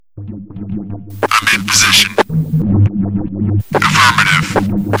position. Affirmative.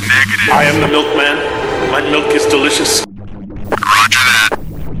 Negative. I am the milkman. My milk is delicious. Roger that.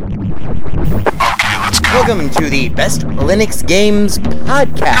 Okay, let's go. Welcome to the Best Linux Games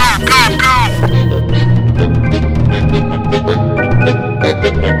Podcast.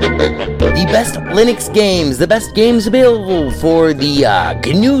 The best Linux games, the best games available for the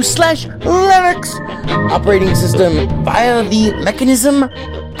GNU/Linux operating system via the mechanism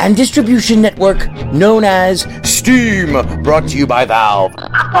and distribution network known as Steam, brought to you by Valve.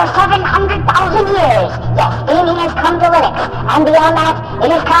 After 700,000 years, yes, Steam has come to Linux, and beyond that, it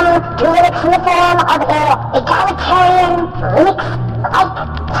has come to Linux in the form of an egalitarian Linux-like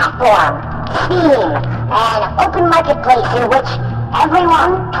platform, Steam, an open marketplace in which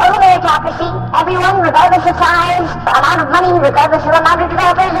everyone, total meritocracy, everyone, regardless of size, amount of money, regardless of amount of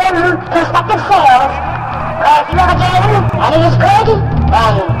developers, and prospective sales, if you have a game, and it is good,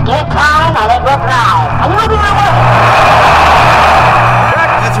 then give it time, and it will thrive, and you will be rewarded.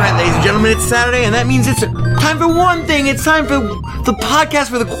 That's right, ladies and gentlemen, it's Saturday, and that means it's time for one thing. It's time for the podcast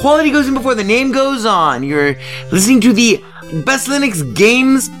where the quality goes in before the name goes on. You're listening to the Best Linux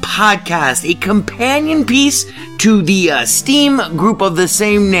Games Podcast, a companion piece to the Steam group of the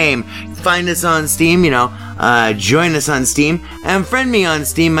same name. Find us on Steam, join us on Steam, and friend me on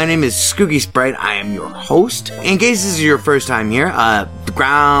Steam. My name is Skooky Sprite. I am your host. In case this is your first time here, the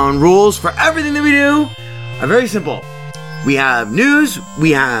ground rules for everything that we do are very simple. We have news, we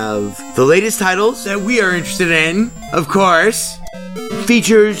have the latest titles that we are interested in, of course,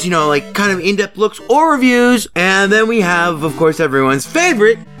 features, kind of in-depth looks or reviews, and then we have, of course, everyone's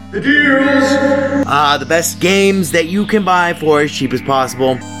favorite, the deals! The best games that you can buy for as cheap as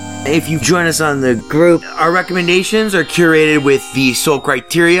possible. If you join us on the group, our recommendations are curated with the sole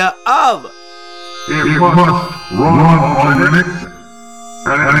criteria of it must run on Linux,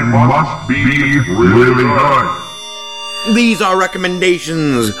 and it must be really good. These are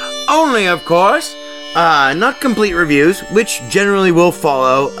recommendations only, of course, not complete reviews, which generally will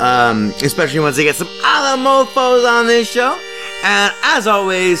follow, especially once they get some other mofos on this show. And as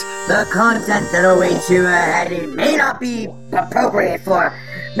always, the content that awaits you ahead, it may not be appropriate for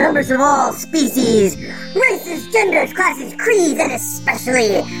members of all species, races, genders, classes, creeds, and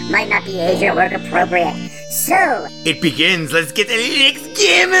especially might not be age or work appropriate. So, it begins. Let's get the Linux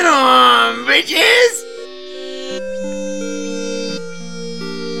gaming on, bitches!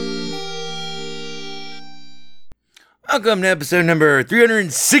 Welcome to episode number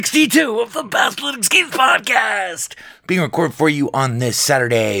 362 of the Best Linux Games Podcast, being recorded for you on this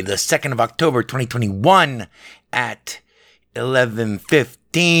Saturday, the 2nd of October, 2021, at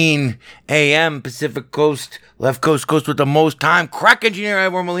 11:15 a.m. Pacific Coast, left coast with the most time. Crack engineer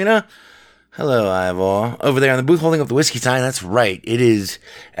Ivor Molina. Hello, Ivor. Over there on the booth holding up the whiskey sign. That's right. It is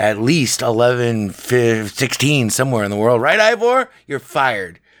at least 11:16 somewhere in the world. Right, Ivor? You're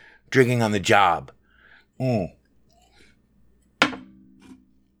fired. Drinking on the job.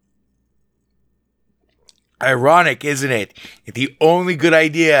 Ironic, isn't it? The only good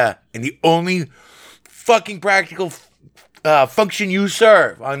idea and the only fucking practical function you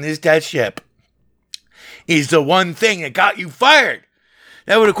serve on this death ship is the one thing that got you fired.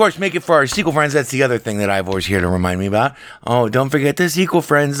 That would, of course, make it for our sequel friends. That's the other thing that Ivor's here to remind me about. Oh, don't forget the sequel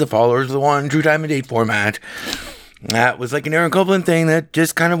friends, the followers of the one true time and date format. That was like an Aaron Copeland thing that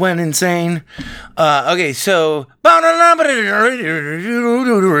just kind of went insane. Okay, so... that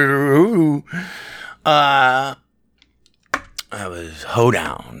was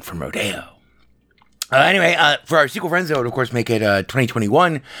Hoedown from Rodeo. Anyway, for our sequel friends, that would, of course, make it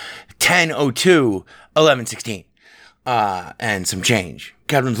 2021, 10/02, 11/16. And some change.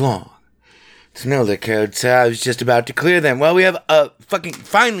 Captain's Long. To know the codes, I was just about to clear them. Well, we have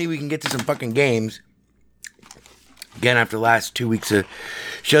finally we can get to some fucking games. Again, after the last 2 weeks of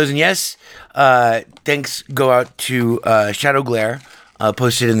shows. And yes, thanks go out to Shadow Glare.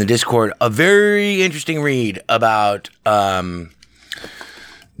 Posted in the Discord a very interesting read about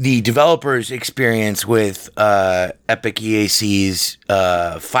the developer's experience with Epic EAC's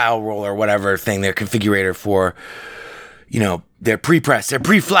file roller, whatever thing, their configurator for, their pre-press, their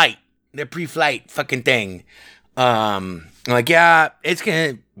pre-flight fucking thing. Like, yeah,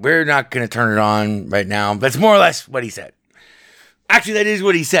 we're not gonna turn it on right now. That's more or less what he said. Actually, that is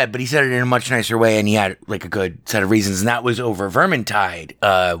what he said, but he said it in a much nicer way, and he had like a good set of reasons, and that was over Vermintide,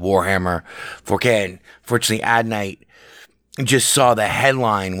 Warhammer 4K. And fortunately, Adnight just saw the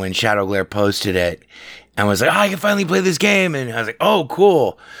headline when Shadow Glare posted it, and was like, "Oh, I can finally play this game," and I was like, "Oh,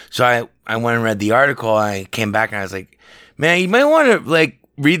 cool." So I went and read the article, and I came back, and I was like, "Man, you might want to like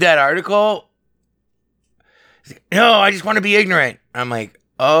read that article." He's like, "No, I just want to be ignorant." I'm like,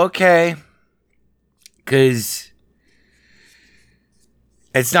 "Okay." Because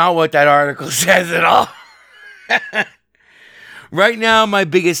it's not what that article says at all. Right now, my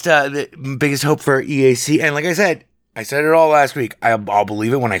biggest hope for EAC, and like I said it all last week. I'll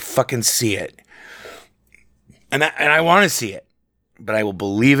believe it when I fucking see it, and I want to see it, but I will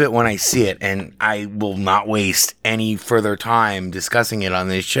believe it when I see it, and I will not waste any further time discussing it on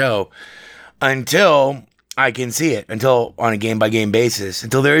this show until I can see it, until on a game by game basis,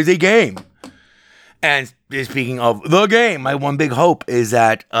 until there is a game. And speaking of the game, my one big hope is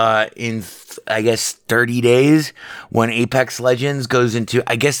that in, I guess, 30 days, when Apex Legends goes into,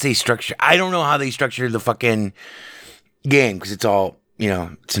 I guess they structure, I don't know how they structure the fucking game, because it's all,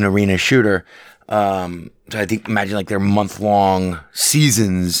 it's an arena shooter. So I think, imagine like their month-long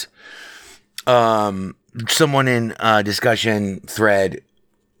seasons. Someone in a discussion thread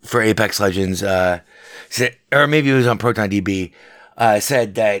for Apex Legends said, or maybe it was on ProtonDB,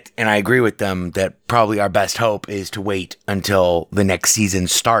 said that, and I agree with them, that probably our best hope is to wait until the next season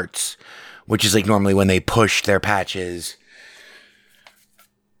starts, which is like normally when they push their patches.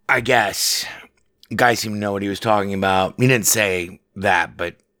 I guess. Guy seemed to know what he was talking about. He didn't say that,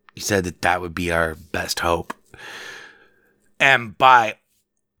 but he said that would be our best hope. And by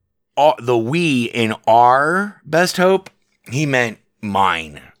the we in our best hope, he meant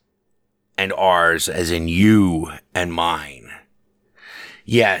mine. And ours as in you and mine.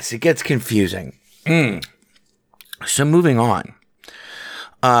 Yes, it gets confusing. So moving on.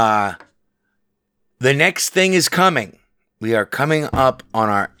 The next thing is coming. We are coming up on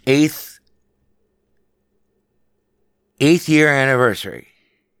our eighth year anniversary.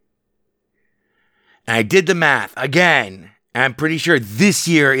 And I did the math again. And I'm pretty sure this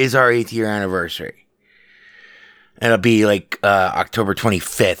year is our 8th year anniversary. It'll be like October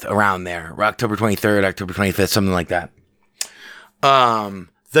 25th, around there. Or October 23rd, October 25th, something like that.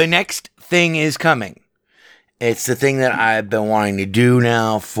 The next thing is coming. It's the thing that I've been wanting to do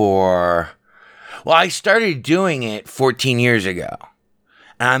now I started doing it 14 years ago.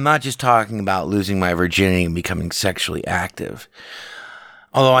 And I'm not just talking about losing my virginity and becoming sexually active.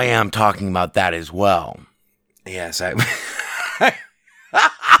 Although I am talking about that as well. Yes,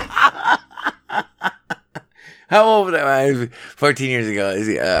 How old am I? 14 years ago.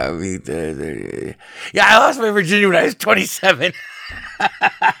 Yeah, I lost my virginity when I was 27.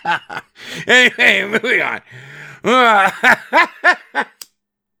 Anyway, moving on.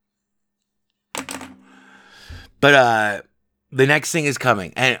 But the next thing is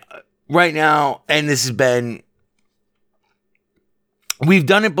coming. And right now, and this has been... We've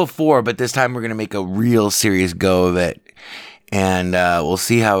done it before, but this time we're going to make a real serious go of it. And we'll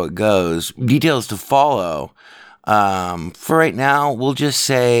see how it goes. Details to follow. For right now, we'll just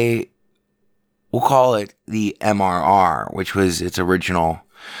say, we'll call it the MRR, which was its original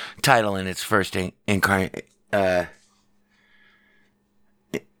title in its first incarnation.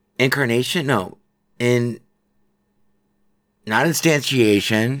 No, not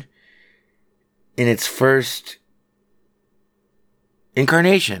instantiation. In its first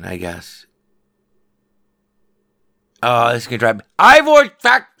incarnation, I guess. Oh, this is gonna drive me. Ivor,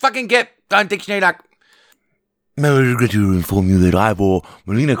 fucking get on dictionary.com. I'm going to inform you that Ivor,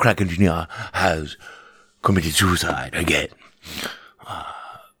 Molina Crack Engineer, has committed suicide again.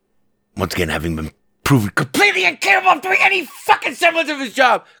 Once again, having been proven completely incapable of doing any fucking semblance of his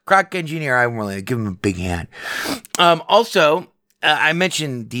job. Crack Engineer, Ivor Molina, give him a big hand. Also, I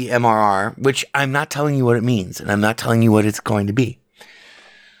mentioned the MRR, which I'm not telling you what it means, and I'm not telling you what it's going to be.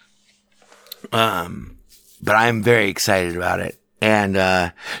 But I'm very excited about it.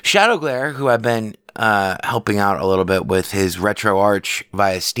 And Shadow Glare, who I've been helping out a little bit with his RetroArch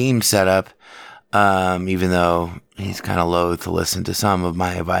via Steam setup, even though he's kind of loath to listen to some of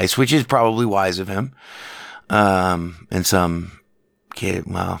my advice, which is probably wise of him. And some kid,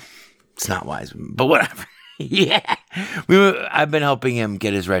 well, it's not wise, but whatever. Yeah, I've been helping him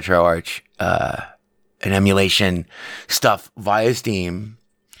get his RetroArch and emulation stuff via Steam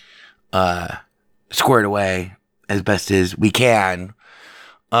squared away as best as we can.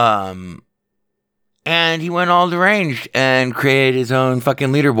 And he went all deranged and created his own fucking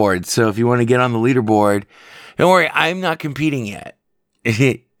leaderboard. So if you want to get on the leaderboard, don't worry, I'm not competing yet.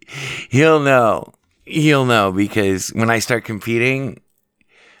 He'll know because when I start competing,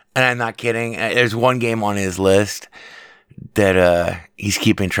 and I'm not kidding, there's one game on his list that he's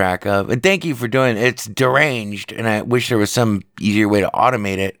keeping track of. And thank you for doing it. It's deranged, and I wish there was some easier way to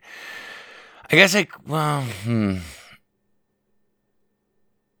automate it. I guess I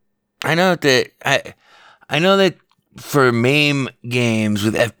know that for MAME games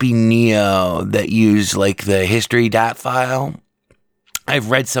with FB Neo that use like the history.dat file, I've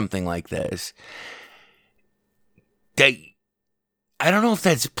read something like this. I don't know if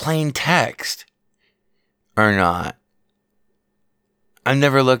that's plain text or not. I've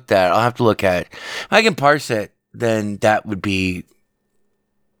never looked at it. I'll have to look at it. If I can parse it, then that would be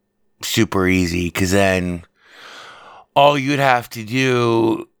super easy, because then all you'd have to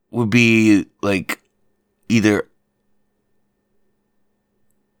do would be like either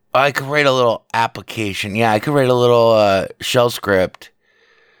I could write a little application. Yeah, I could write a little shell script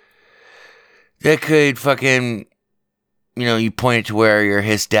that could fucking, you point it to where your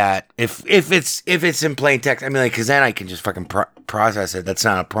hissdat. If it's in plain text, I mean, like, because then I can just fucking process it. That's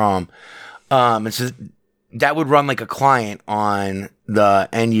not a problem. And so that would run like a client on the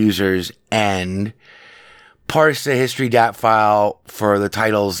end user's end, parse the history.dat file for the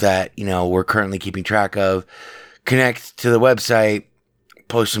titles that, we're currently keeping track of, connect to the website,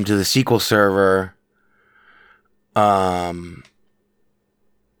 post them to the SQL server,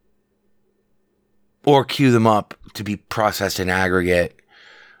 or queue them up to be processed in aggregate.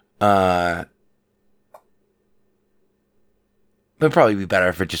 But it'd probably be better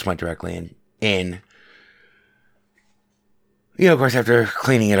if it just went directly in. Of course, after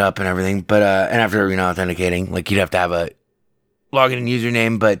cleaning it up and everything, but, and after, authenticating, like, you'd have to have a login and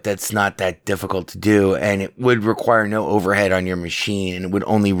username, but that's not that difficult to do, and it would require no overhead on your machine, and it would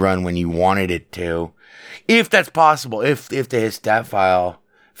only run when you wanted it to. If that's possible, if the hissdat file,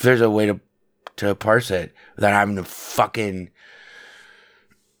 if there's a way to parse it without having to fucking,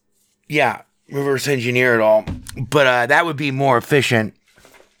 reverse engineer it all. But, that would be more efficient.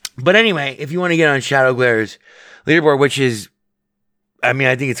 But anyway, if you want to get on Shadow Glare's leaderboard, which is, I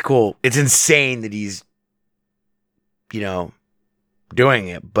think it's cool. It's insane that he's, doing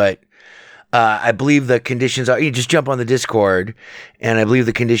it. But I believe the conditions are, you just jump on the Discord, and I believe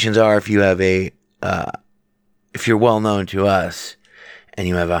the conditions are if you have if you're well known to us and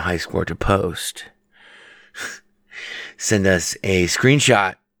you have a high score to post, send us a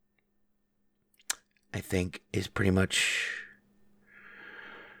screenshot, I think is pretty much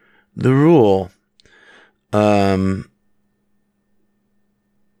the rule.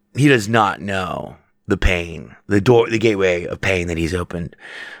 He does not know the pain, the gateway of pain that he's opened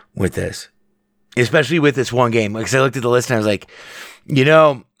with this, especially with this one game. Because I looked at the list and I was like,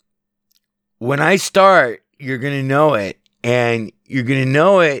 when I start, you're going to know it. And you're going to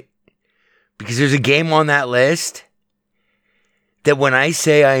know it because there's a game on that list that when I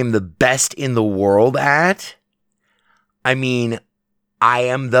say I am the best in the world at, I mean, I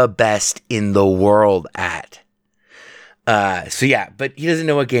am the best in the world at. But he doesn't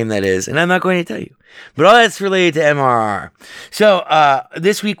know what game that is, and I'm not going to tell you. But all that's related to MRR. So,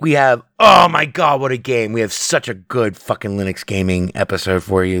 this week we have, oh my god, what a game. We have such a good fucking Linux gaming episode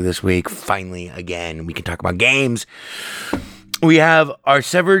for you this week. Finally, again, we can talk about games. We have our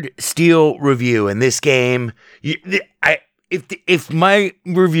Severed Steel review, and this game, if my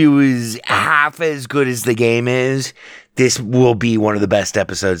review is half as good as the game is, this will be one of the best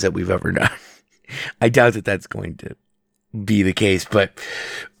episodes that we've ever done. I doubt that that's going to be the case, but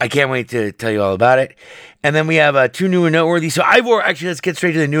I can't wait to tell you all about it. And then we have two new and noteworthy. So actually, let's get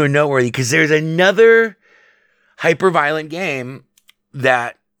straight to the new and noteworthy, because there's another hyper-violent game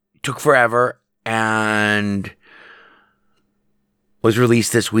that took forever and was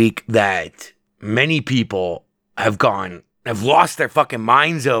released this week that many people have lost their fucking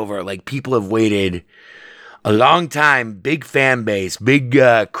minds over. Like, people have waited a long time, big fan base, big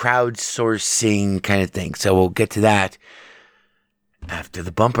crowdsourcing kind of thing. So we'll get to that after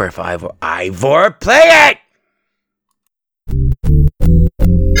the bumper. If Ivor, play it!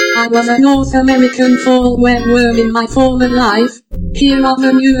 I was a North American fall webworm in my former life. Here are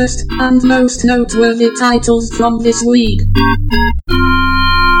the newest and most noteworthy titles from this week.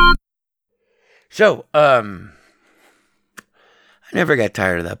 So, I never got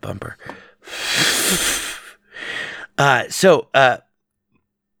tired of that bumper.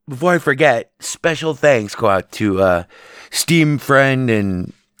 Before I forget, special thanks go out to Steam friend,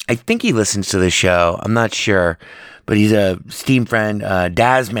 and I think he listens to the show. I'm not sure, but he's a Steam friend,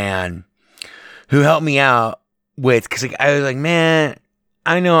 Dazman, who helped me out with, because I was like, man,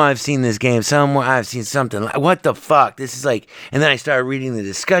 I know I've seen this game somewhere. I've seen something. What the fuck? This is like, and then I started reading the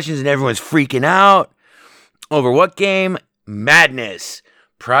discussions, and everyone's freaking out over what game? Madness,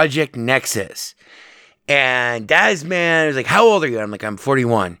 Project Nexus. And Dazman was like, how old are you? I'm like, I'm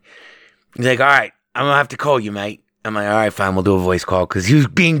 41. He's like, all right, I'm going to have to call you, mate. I'm like, all right, fine, we'll do a voice call. Because he was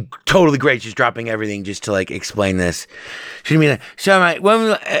being totally great, just dropping everything just to, like, explain this. So I'm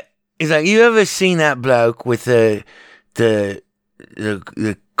like, he's like, you ever seen that bloke with the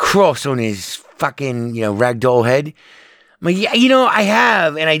cross on his fucking, ragdoll head? I'm like, yeah, I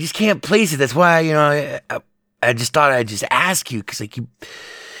have, and I just can't place it. That's why, I just thought I'd just ask you because like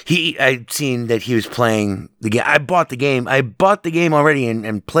I'd seen that he was playing the game. I bought the game already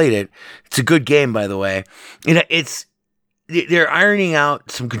and played it. It's a good game, by the way. They're ironing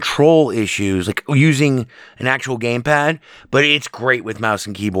out some control issues, like using an actual gamepad, but it's great with mouse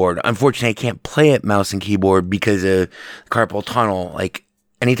and keyboard. Unfortunately, I can't play it mouse and keyboard because of carpal tunnel. Like,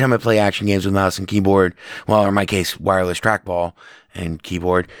 anytime I play action games with mouse and keyboard, well, or in my case, wireless trackball and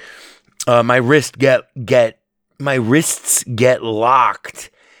keyboard, my wrists get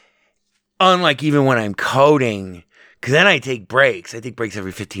locked. Unlike even when I'm coding, because then I take breaks. I take breaks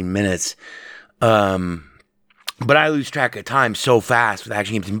every 15 minutes. But I lose track of time so fast with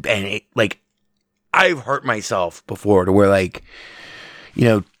action games, and I've hurt myself before to where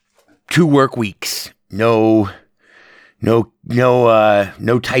 2 work weeks, no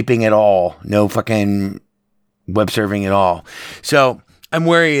typing at all, no fucking web surfing at all. So I'm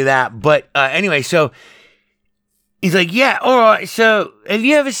wary of that. But anyway, so he's like, yeah, all right. So have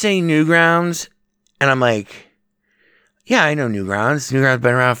you ever seen Newgrounds? And I'm like, yeah, I know Newgrounds. Newgrounds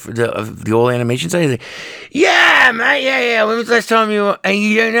been around for the old animation side. He's like, yeah, man, yeah. When was the last time you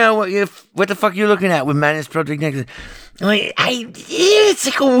don't know what the fuck you're looking at with Madness Project Nexus? I'm like, it's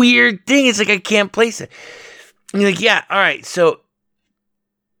like a weird thing. It's like I can't place it. And you're like, yeah, all right. So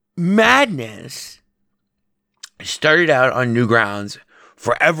Madness started out on Newgrounds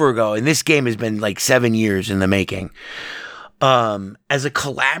forever ago, and this game has been like 7 years in the making. As it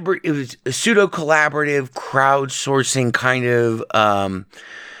was a pseudo-collaborative, crowdsourcing kind of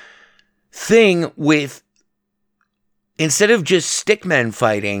thing with, instead of just stickmen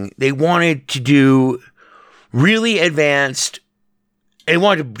fighting, they wanted to do really advanced, they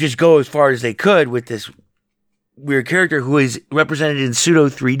wanted to just go as far as they could with this weird character who is represented in pseudo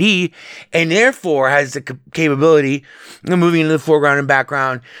 3D and therefore has the capability of moving into the foreground and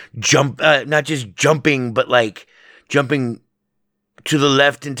background, not just jumping, but like jumping to the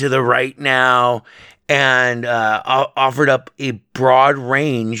left and to the right now, and offered up a broad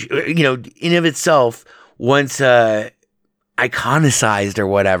range, in of itself, once iconicized or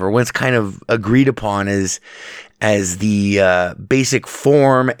whatever, once kind of agreed upon as the basic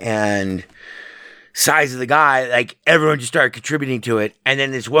form and size of the guy, like everyone just started contributing to it. And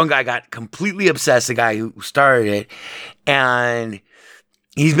then this one guy got completely obsessed, the guy who started it, and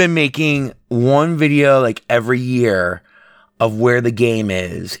he's been making one video like every year of where the game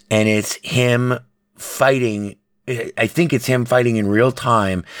is, and it's him fighting. I think it's him fighting in real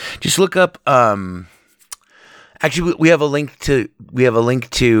time. Just look up. Actually, we have a link to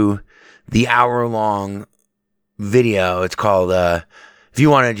the hour-long video. It's called. If you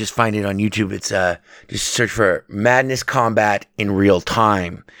want to just find it on YouTube, it's just search for Madness Combat in Real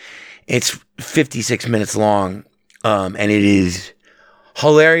Time. It's 56 minutes long, and it is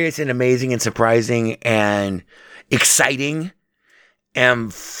hilarious and amazing and surprising and exciting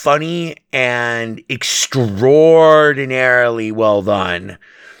and funny and extraordinarily well done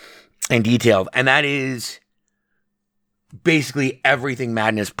and detailed. And that is basically everything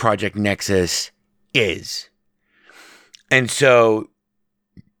Madness Project Nexus is. And so,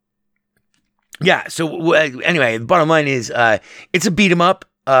 yeah. So anyway, the bottom line is, it's a beat 'em up,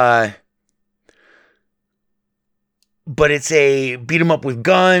 but it's a beat 'em up with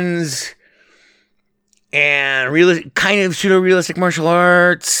guns and kind of pseudo-realistic martial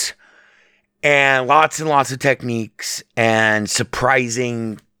arts, and lots of techniques and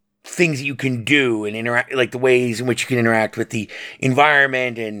surprising things that you can do and interact, like the ways in which you can interact with the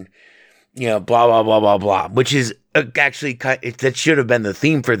environment and, blah, blah, blah, blah, blah, which is actually, that should have been the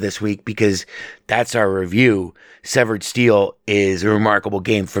theme for this week because that's our review. Severed Steel is a remarkable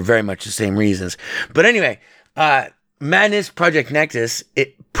game for very much the same reasons. But anyway, Madness Project Nexus, is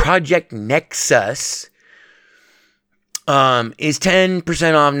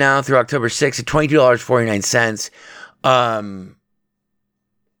 10% off now through October 6th at $22.49.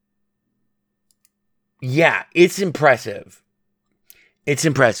 Yeah, it's impressive. It's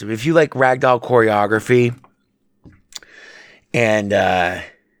impressive. If you like ragdoll choreography and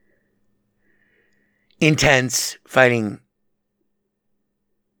intense fighting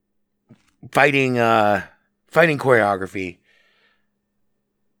choreography,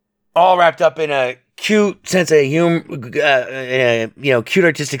 all wrapped up in a cute sense of humor, cute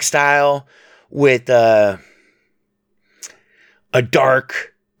artistic style with a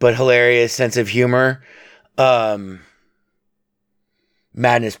dark but hilarious sense of humor.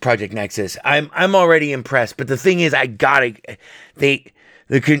 Madness Project Nexus. I'm already impressed, but the thing is, the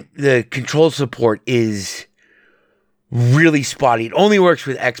control support is really spotty. It only works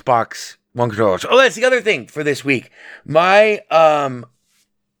with Xbox One controllers. Oh, that's the other thing for this week. My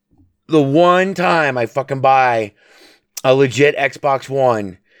the one time I fucking buy a legit Xbox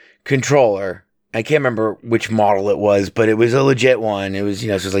One controller. I can't remember which model it was, but it was a legit one. It was,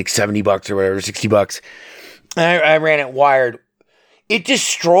 it was like $70 or whatever, $60. And I ran it wired. It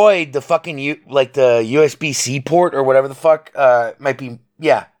destroyed the fucking, the USB-C port or whatever the fuck, might be,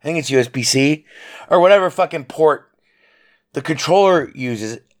 yeah, I think it's USB-C or whatever fucking port the controller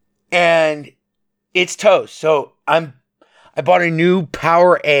uses. And it's toast. So I bought a new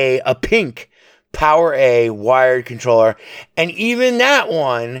PowerA, a pink PowerA wired controller. And even that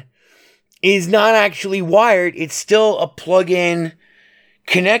one is not actually wired. It's still a plug-in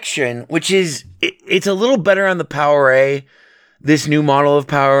connection, which is, it's a little better on the PowerA, this new model of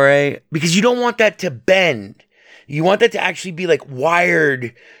PowerA, because you don't want that to bend. You want that to actually be like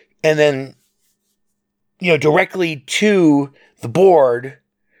wired and then, directly to the board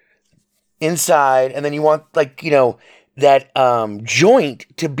inside. And then you want that joint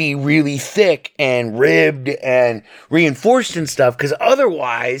to be really thick and ribbed and reinforced and stuff, because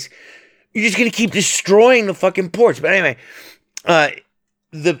otherwise you're just going to keep destroying the fucking ports. But anyway,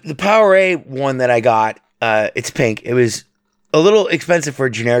 the PowerA one that I got, it's pink. It was a little expensive for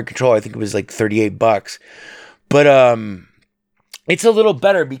a generic controller. I think it was like $38. But it's a little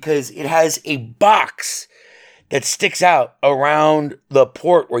better because it has a box that sticks out around the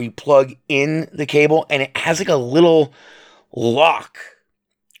port where you plug in the cable, and it has like a little lock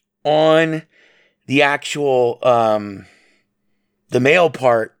on the actual the male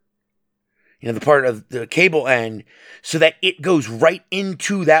part, the part of the cable end, so that it goes right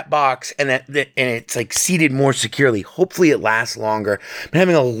into that box, and and it's like seated more securely. Hopefully it lasts longer. I'm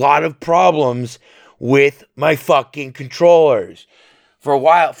having a lot of problems with my fucking controllers. For a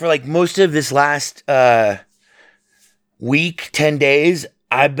while, for like most of this last week, 10 days,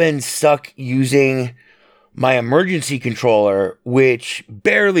 I've been stuck using my emergency controller, which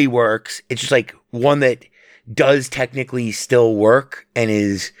barely works. It's just like one that does technically still work and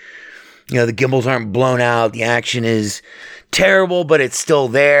is, the gimbals aren't blown out. The action is terrible, but it's still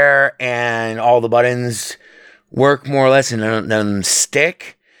there, and all the buttons work more or less, and none of them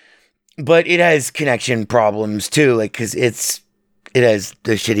stick. But it has connection problems too, because it has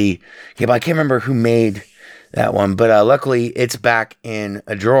the shitty cable. I can't remember who made that one, but luckily it's back in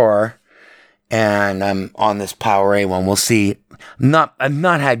a drawer, and I'm on this PowerA one. We'll see. I've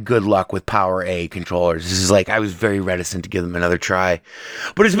not had good luck with PowerA controllers. This is I was very reticent to give them another try,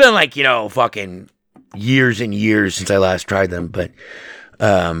 but it's been fucking years and years since I last tried them. But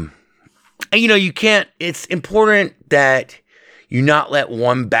you can't. It's important that you not let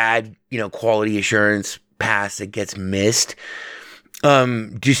one bad quality assurance pass that gets missed.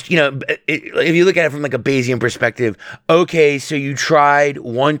 If you look at it from a Bayesian perspective, okay, so you tried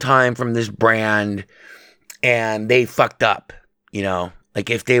one time from this brand and they fucked up,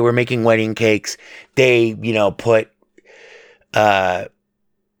 if they were making wedding cakes, they, put, the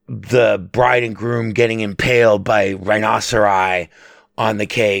bride and groom getting impaled by rhinoceri on the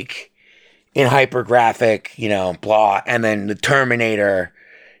cake in hypergraphic, blah. And then the Terminator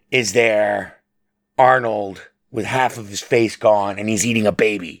is there, Arnold, with half of his face gone, and he's eating a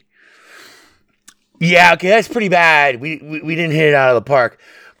baby. Yeah, okay, that's pretty bad. We didn't hit it out of the park.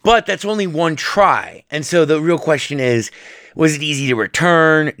 But that's only one try. And so the real question is, was it easy to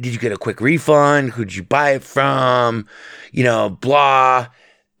return? Did you get a quick refund? Who did you buy it from? Blah.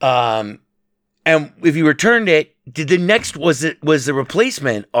 And if you returned it, was the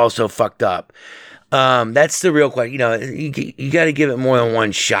replacement also fucked up? That's the real question. You got to give it more than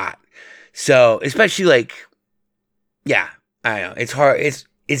one shot. So, especially yeah, I know. It's hard.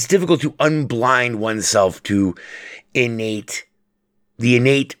 It's difficult to unblind oneself to the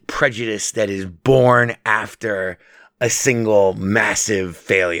innate prejudice that is born after a single massive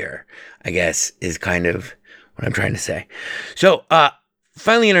failure, I guess, is kind of what I'm trying to say. So,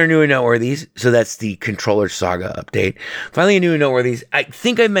 finally in our new and noteworthies, so that's the controller saga update. Finally in new and noteworthies, I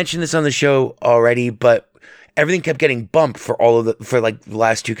think I mentioned this on the show already, but everything kept getting bumped for the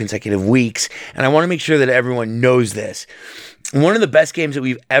last 2 consecutive weeks. And I want to make sure that everyone knows this. One of the best games that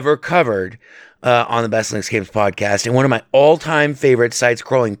we've ever covered on the Best Linux Games podcast, and one of my all-time favorite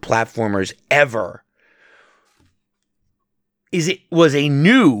side-scrolling platformers ever, was a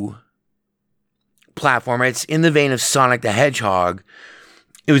new platformer. It's in the vein of Sonic the Hedgehog.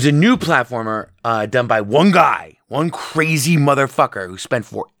 It was a new platformer done by one guy, one crazy motherfucker who spent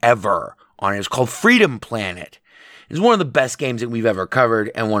forever on it. It's called Freedom Planet. It's one of the best games that we've ever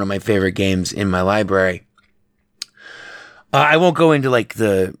covered, and one of my favorite games in my library. I won't go into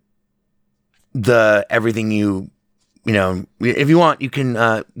the everything if you want, you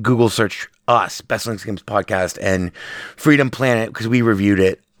can Google search us, Best Linux Games podcast, and Freedom Planet, because we reviewed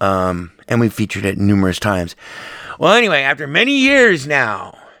it. and we've featured it numerous times. Well, anyway, after many years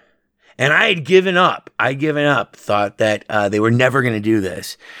now, and I had given up, thought that they were never going to do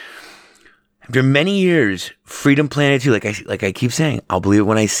this. After many years, Freedom Planet 2, like I keep saying, I'll believe it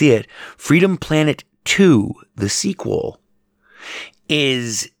when I see it. Freedom Planet 2, the sequel,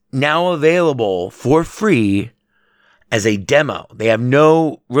 is now available for free as a demo. They have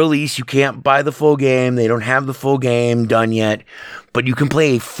no release. You can't buy the full game. They don't have the full game done yet, but you can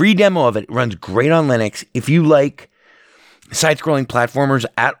play a free demo of it. It runs great on Linux. If you like side-scrolling platformers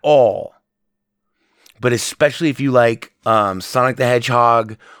at all, but especially if you like Sonic the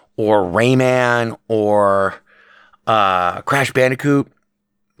Hedgehog or Rayman or Crash Bandicoot.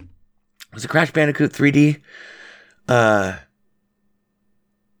 Was it Crash Bandicoot 3D? That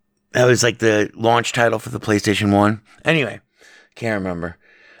was like the launch title for the PlayStation 1. Anyway, can't remember.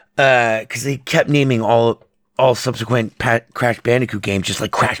 Because they kept naming all subsequent Crash Bandicoot games just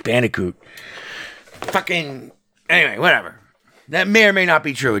like Crash Bandicoot. Fucking... Anyway, whatever. That may or may not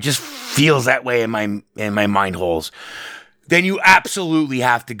be true. It just feels that way in my mind holes. Then you absolutely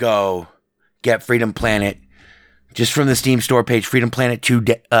have to go get Freedom Planet. Just from the Steam store page, Freedom Planet 2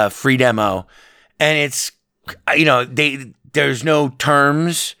 free demo. And it's, there's no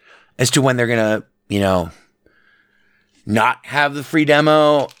terms as to when they're going to, not have the free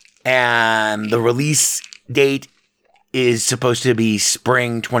demo. And the release date is supposed to be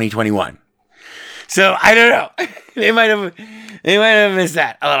spring 2021. So I don't know. They might have missed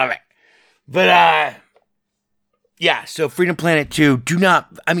that a little bit. But, yeah, so Freedom Planet 2,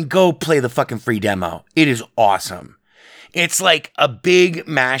 go play the fucking free demo. It is awesome. It's like a big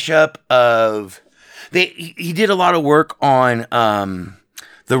mashup of... He did a lot of work on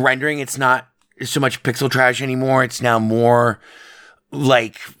the rendering. It's not so much pixel trash anymore. It's now more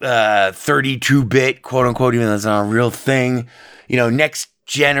like 32-bit, quote-unquote, even though that's not a real thing. Next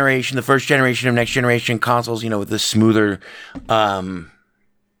generation, the first generation of next generation consoles, with the smoother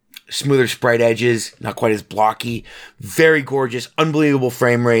sprite edges, not quite as blocky, very gorgeous, unbelievable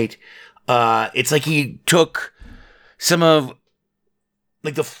frame rate. It's like he took some of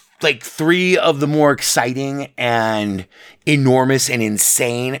three of the more exciting and enormous and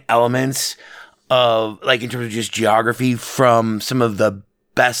insane elements of in terms of just geography from some of the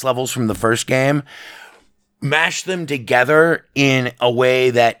best levels from the first game, mashed them together in a way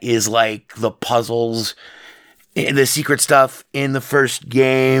that is like the puzzles, the secret stuff in the first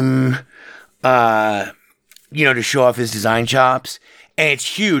game, to show off his design chops. And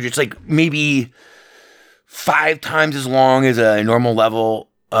it's huge. It's like maybe 5 times as long as a normal level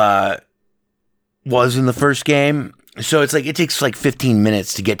was in the first game. So it's like, it takes 15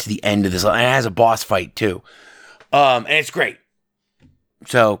 minutes to get to the end of this. And it has a boss fight too. And it's great.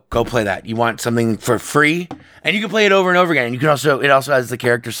 So go play that. You want something for free, and you can play it over and over again. And you can it also has the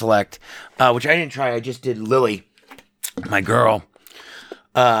character select, which I didn't try. I just did Lily, my girl.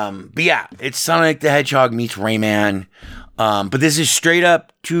 But yeah, it's Sonic the Hedgehog meets Rayman. But this is straight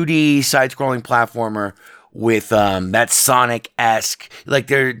up 2D side-scrolling platformer with that Sonic-esque,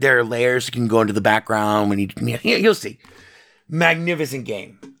 there are layers you can go into the background when you'll see. Magnificent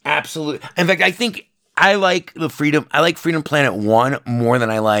game. Absolutely. In fact, I think I like Freedom Planet 1 more than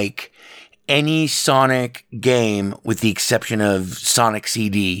I like any Sonic game, with the exception of Sonic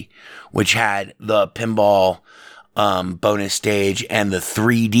CD, which had the pinball bonus stage and the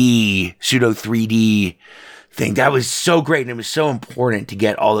pseudo 3D thing. That was so great, and it was so important to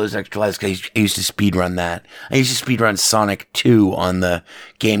get all those extra lives, because I used to speedrun that. I used to speedrun Sonic 2 on the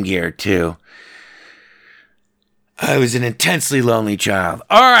Game Gear, too. I was an intensely lonely child.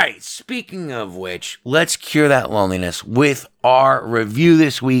 All right, speaking of which, let's cure that loneliness with our review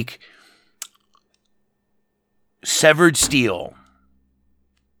this week. Severed Steel.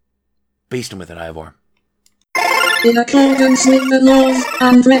 Beast him with it, Ivor. In accordance with the laws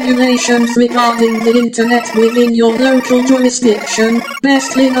and regulations regarding the internet within your local jurisdiction,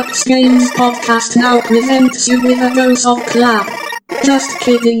 Best Linux Games Podcast now presents you with a dose of clap. Just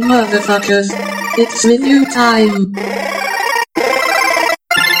kidding, motherfuckers. It's review time.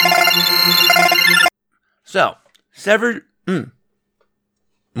 So, Severed...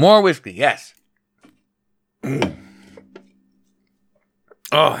 More whiskey, yes. Oh,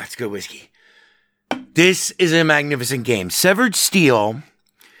 that's good whiskey. This is a magnificent game. Severed Steel.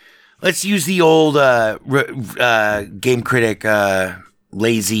 Let's use the old game critic,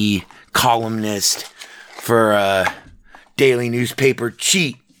 lazy columnist for daily newspaper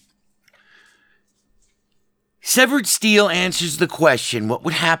cheat. Severed Steel answers the question, what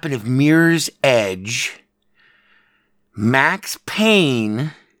would happen if Mirror's Edge, Max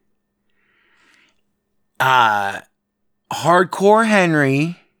Payne, Hardcore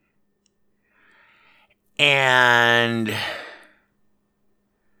Henry, And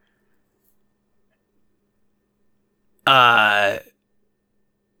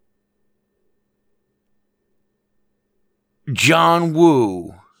John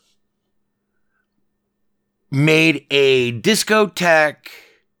Woo made a discotheque,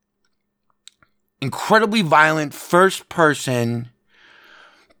 incredibly violent first-person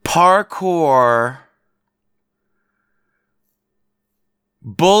parkour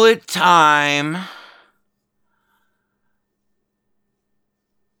bullet time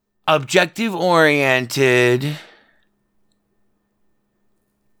objective-oriented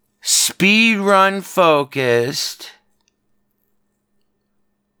speed run focused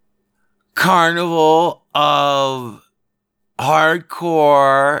carnival of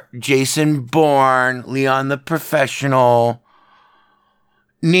hardcore Jason Bourne, Leon the Professional,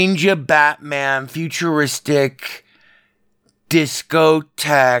 Ninja Batman, futuristic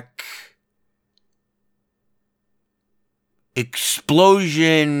discotheque,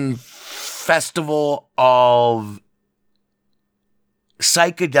 explosion festival of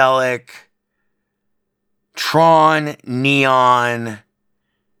psychedelic Tron neon,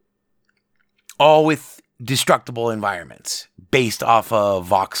 all with destructible environments based off of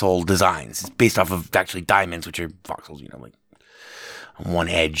voxel designs. It's based off of actually diamonds, which are voxels, like on one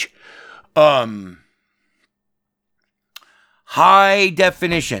edge. High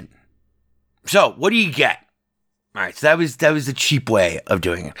definition. So what do you get? All right, so that was the cheap way of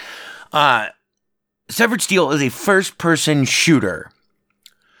doing it. Severed Steel is a first-person shooter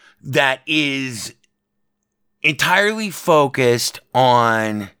that is entirely focused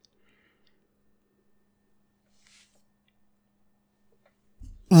on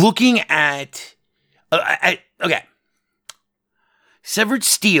looking at okay. Severed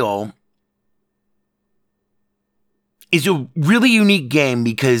Steel is a really unique game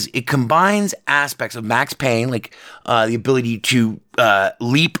because it combines aspects of Max Payne, like the ability to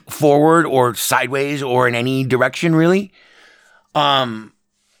leap forward or sideways or in any direction, really.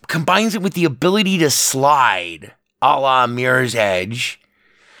 Combines it with the ability to slide, a la Mirror's Edge.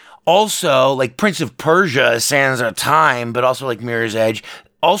 Also, like Prince of Persia, Sands of Time, but also like Mirror's Edge.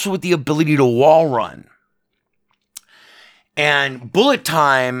 Also with the ability to wall run. And bullet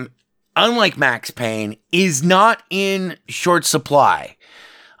time, unlike Max Payne, is not in short supply.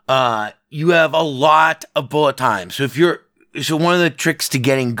 You have a lot of bullet time. So one of the tricks to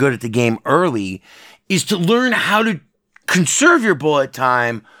getting good at the game early is to learn how to conserve your bullet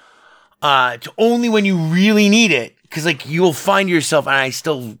time to only when you really need it. Because you'll find yourself, and I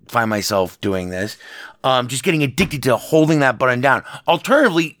still find myself doing this, just getting addicted to holding that button down.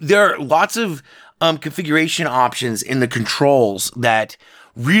 Alternatively, there are lots of configuration options in the controls that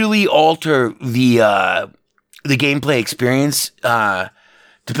really alter the gameplay experience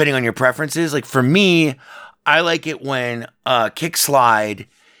depending on your preferences. Like for me, I like it when kick slide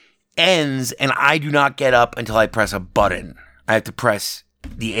ends and I do not get up until I press a button. I have to press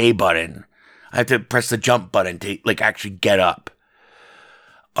the A button. I have to press the jump button to actually get up.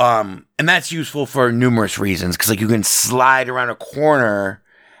 And that's useful for numerous reasons because you can slide around a corner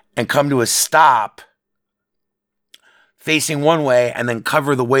and come to a stop facing one way and then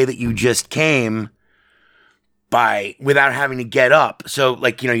cover the way that you just came without having to get up. So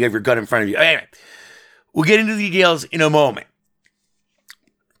you have your gun in front of you. Anyway, we'll get into the details in a moment.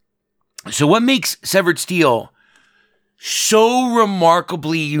 So what makes Severed Steel so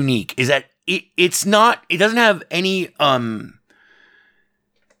remarkably unique is that it doesn't have any, okay,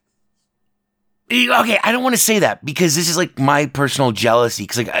 I don't want to say that because this is my personal jealousy.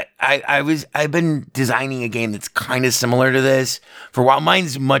 Because I've been designing a game that's kind of similar to this for a while.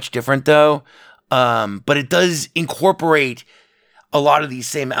 Mine's much different though, but it does incorporate a lot of these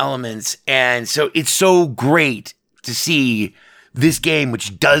same elements, and so it's so great to see this game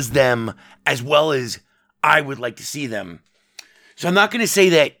which does them as well as I would like to see them. So I'm not going to say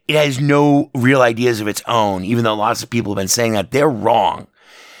that it has no real ideas of its own, even though lots of people have been saying that. They're wrong.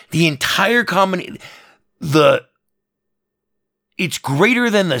 The entire combination, it's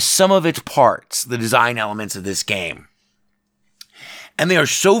greater than the sum of its parts, the design elements of this game. And they are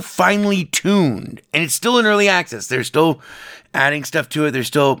so finely tuned, and it's still in early access. They're still adding stuff to it. They're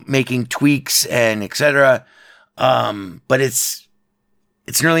still making tweaks and etc. But it's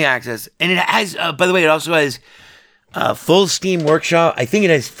in early access. And it has, by the way, it also has full Steam Workshop. I think it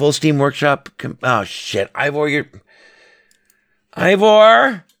has full Steam Workshop. Oh, shit. Ivor.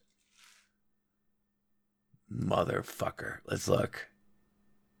 Motherfucker. Let's look.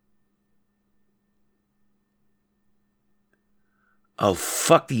 Oh,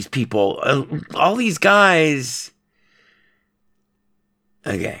 fuck these people. All these guys.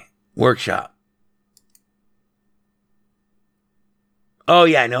 Okay. Workshop. Oh,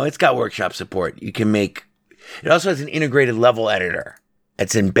 yeah, no, it's got workshop support. You can make... It also has an integrated level editor.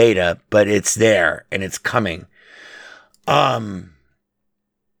 It's in beta, but it's there, and it's coming.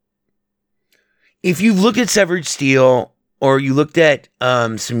 If you've looked at Severed Steel, or you looked at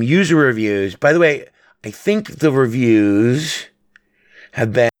some user reviews... By the way, I think the reviews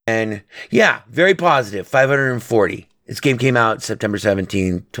have been... Yeah, very positive. 540. This game came out September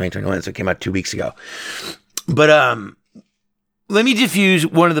 17, 2021, so it came out 2 weeks ago. But let me diffuse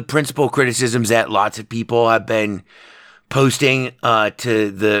one of the principal criticisms that lots of people have been posting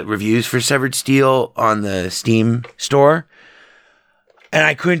to the reviews for Severed Steel on the Steam store. And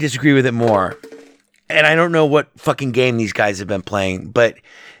I couldn't disagree with it more. And I don't know what fucking game these guys have been playing, but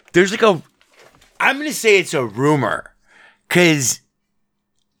there's like I'm going to say it's a rumor, because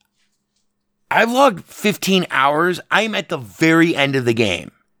I've logged 15 hours. I'm at the very end of the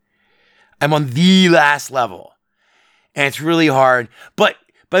game. I'm on the last level. And it's really hard. But,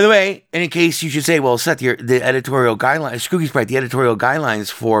 by the way, and in case you should say, well, Seth, the editorial guidelines, Skooky Sprite, the editorial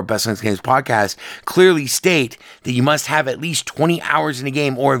guidelines for Best Linux Games podcast clearly state that you must have at least 20 hours in a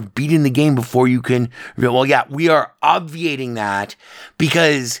game or have beaten the game before you can... Well, yeah, we are obviating that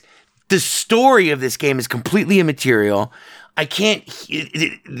because the story of this game is completely immaterial. I can't,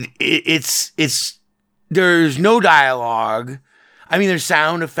 there's no dialogue. I mean, there's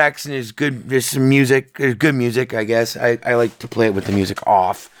sound effects and there's some music, there's good music, I guess. I like to play it with the music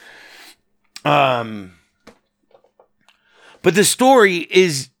off. But the story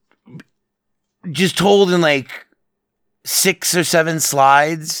is just told in like 6 or 7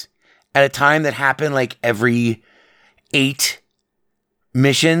 slides at a time that happen like every 8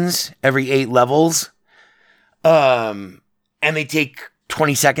 missions, every 8 levels. And they take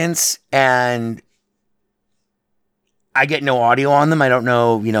 20 seconds, and I get no audio on them. I don't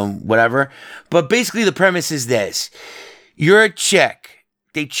know, whatever. But basically the premise is this. You're a chick.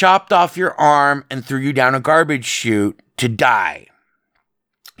 They chopped off your arm and threw you down a garbage chute to die.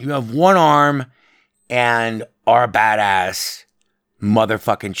 You have one arm and are a badass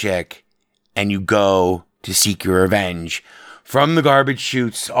motherfucking chick, and you go to seek your revenge. From the garbage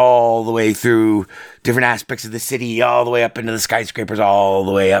chutes all the way through different aspects of the city, all the way up into the skyscrapers, all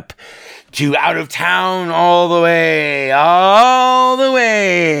the way up to out of town, all the way.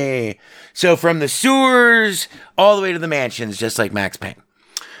 So from the sewers all the way to the mansions, just like Max Payne.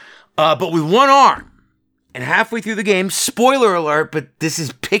 But with one arm. And halfway through the game, spoiler alert, but this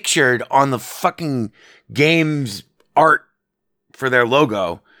is pictured on the fucking game's art for their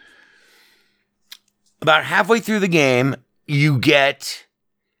logo. About halfway through the game, you get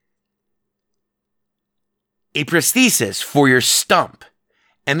a prosthesis for your stump.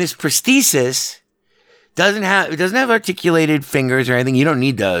 And this prosthesis doesn't have articulated fingers or anything. You don't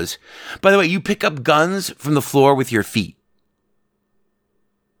need those. By the way, you pick up guns from the floor with your feet.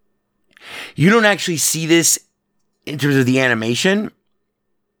 You don't actually see this in terms of the animation.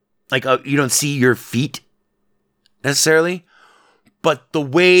 Like, you don't see your feet necessarily. But the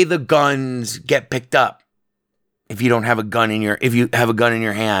way the guns get picked up, if you have a gun in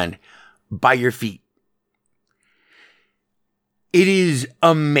your hand, by your feet. It is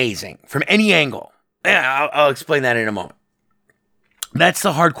amazing from any angle. I'll explain that in a moment. That's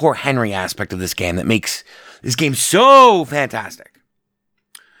the hardcore Henry aspect of this game that makes this game so fantastic.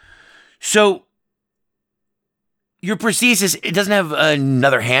 So, your prosthesis, it doesn't have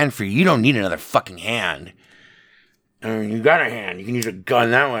another hand for you. You don't need another fucking hand. You got a hand. You can use a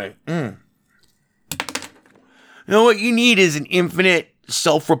gun that way. You know what you need is an infinite,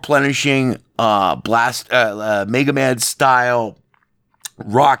 self-replenishing, Mega Man style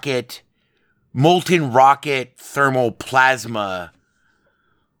molten rocket thermal plasma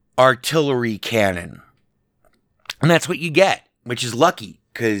artillery cannon. And that's what you get, which is lucky,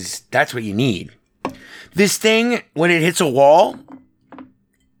 because that's what you need. This thing, when it hits a wall,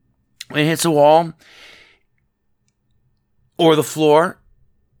 or the floor,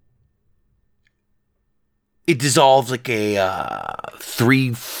 it dissolves like a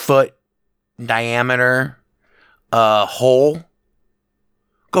 3-foot diameter hole.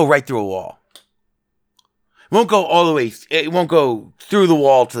 Go right through a wall. It won't go all the way. It won't go through the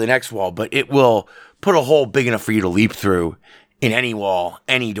wall to the next wall, but it will put a hole big enough for you to leap through in any wall,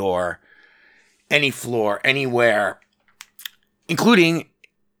 any door, any floor, anywhere, including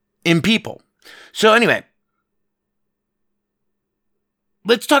in people. So anyway,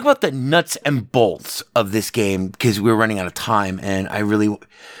 let's talk about the nuts and bolts of this game, because we're running out of time and I really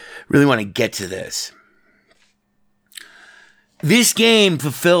want to get to this. This game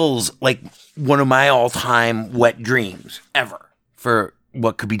fulfills like one of my all-time wet dreams ever for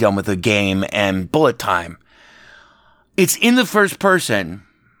what could be done with a game and bullet time. It's in the first person.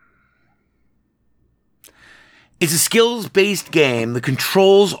 It's a skills-based game. The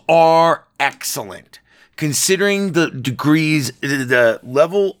controls are excellent. Considering the degrees, the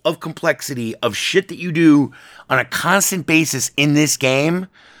level of complexity of shit that you do on a constant basis in this game,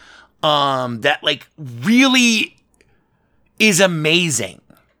 that like really is amazing.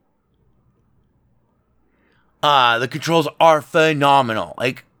 The controls are phenomenal.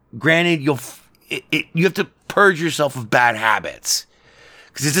 Like, granted, you have to purge yourself of bad habits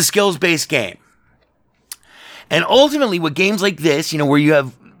because it's a skills-based game. And ultimately, with games like this, where you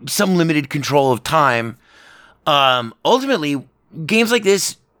have some limited control of time, ultimately, games like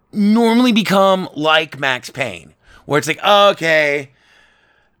this normally become like Max Payne, where it's like, okay,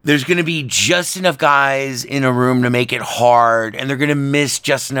 there's going to be just enough guys in a room to make it hard, and they're going to miss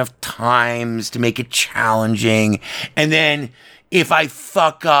just enough times to make it challenging. And then if I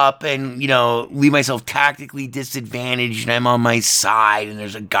fuck up and, leave myself tactically disadvantaged and I'm on my side and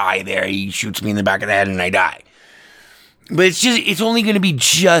there's a guy there, he shoots me in the back of the head and I die. But it's only going to be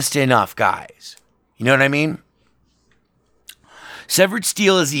just enough guys. You know what I mean? Severed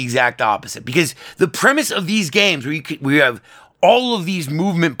Steel is the exact opposite, because the premise of these games where we have all of these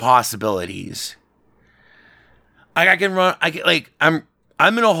movement possibilities. I'm in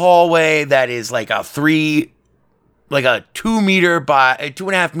a hallway that is like a 2 meter by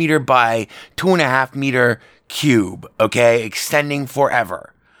 2.5 meter by 2.5 meter cube, okay, extending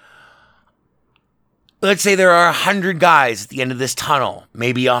forever. Let's say there are 100 guys at the end of this tunnel,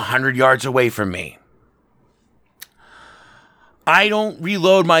 maybe 100 yards away from me. I don't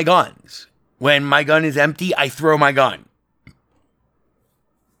reload my guns. When my gun is empty, I throw my gun.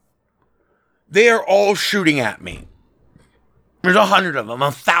 They are all shooting at me. There's 100 of them,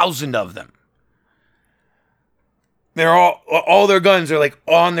 1,000 of them. They're all their guns are like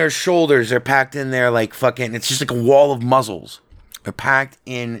on their shoulders. They're packed in there like fucking, it's just like a wall of muzzles. They're packed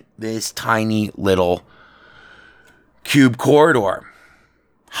in this tiny little cube corridor.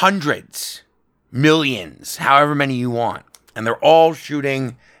 Hundreds, millions, however many you want. And they're all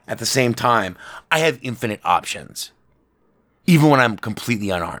shooting at the same time. I have infinite options. Even when I'm completely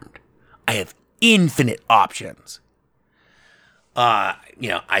unarmed. I have infinite options.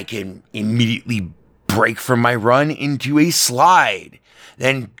 I can immediately break from my run into a slide.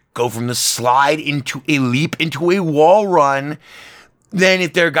 Then go from the slide into a leap into a wall run. Then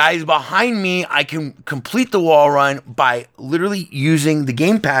if there are guys behind me, I can complete the wall run by literally using the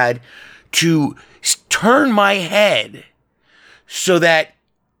gamepad to turn my head so that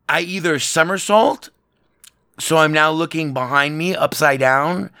I either somersault, so I'm now looking behind me upside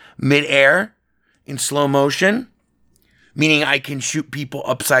down, midair, in slow motion, meaning I can shoot people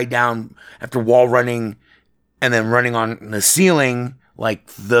upside down after wall running and then running on the ceiling like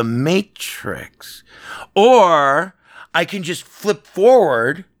the Matrix. Or I can just flip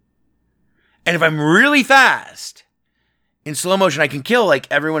forward, and if I'm really fast, in slow motion, I can kill like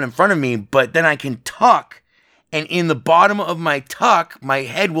everyone in front of me, but then I can tuck, and in the bottom of my tuck, my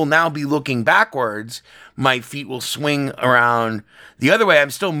head will now be looking backwards. My feet will swing around the other way.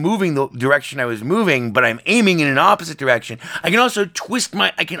 I'm still moving the direction I was moving, but I'm aiming in an opposite direction. I can also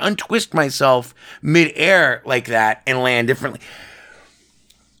untwist myself midair like that and land differently.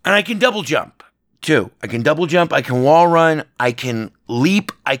 And I can double jump too. I can double jump. I can wall run. I can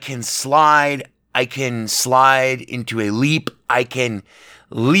leap. I can slide. I can slide into a leap. I can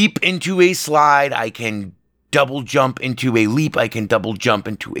leap into a slide. I can double jump into a leap. I can double jump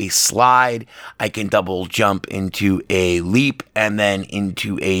into a slide. I can double jump into a leap and then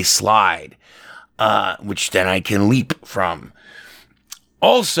into a slide, which then I can leap from.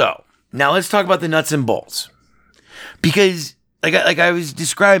 Also, now let's talk about the nuts and bolts. Because, like I was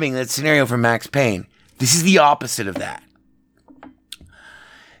describing that scenario from Max Payne, this is the opposite of that.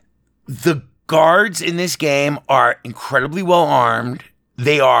 The guards in this game are incredibly well armed.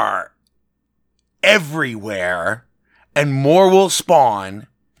 They are everywhere, and more will spawn,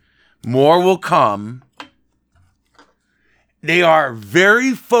 more will come. They are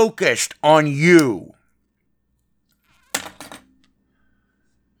very focused on you.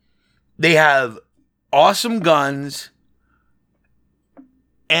 They have awesome guns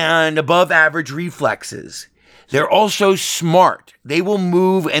and above average reflexes. They're also smart. They will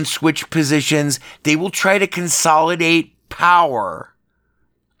move and switch positions. They will try to consolidate power.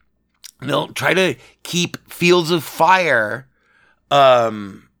 They'll try to keep fields of fire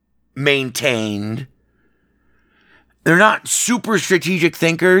maintained. They're not super strategic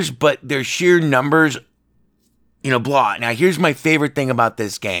thinkers, but their sheer numbers, blah. Now, here's my favorite thing about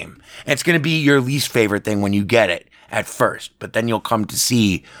this game. And it's going to be your least favorite thing when you get it at first, but then you'll come to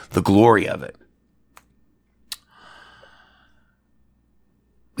see the glory of it.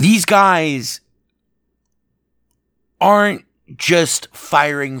 these guys aren't just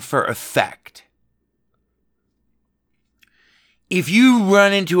firing for effect. If you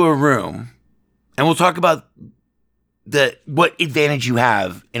run into a room, and we'll talk about what advantage you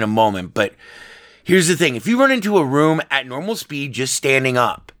have in a moment, but here's the thing. If you run into a room at normal speed, just standing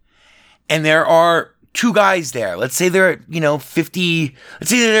up, and there are two guys there, let's say they're at, 50, let's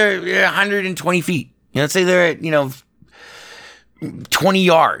say they're 120 feet. Let's say they're at, 20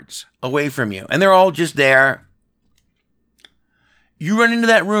 yards away from you, and they're all just there. You run into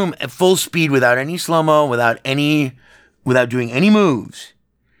that room at full speed without any slow-mo, without doing any moves.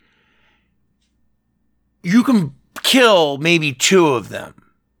 You can kill maybe two of them.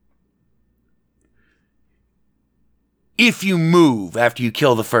 If you move after you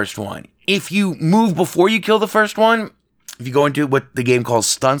kill the first one. If you move before you kill the first one, if you go into what the game calls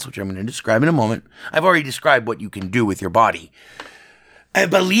stunts, which I'm going to describe in a moment, I've already described what you can do with your body.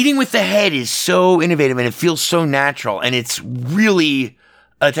 But leading with the head is so innovative and it feels so natural, and it's really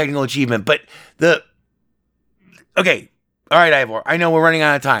a technical achievement. But okay, all right, Ivor, I know we're running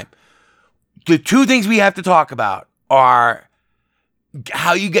out of time. The two things we have to talk about are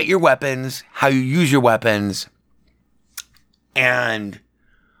how you get your weapons, how you use your weapons, and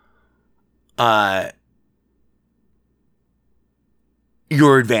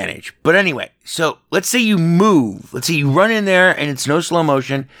your advantage. But anyway, so let's say you move. Let's say you run in there and it's no slow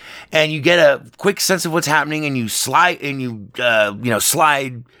motion, and you get a quick sense of what's happening, and you slide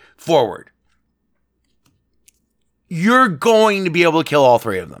slide forward. You're going to be able to kill all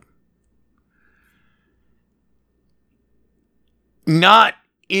three of them. Not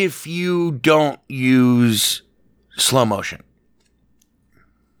if you don't use slow motion.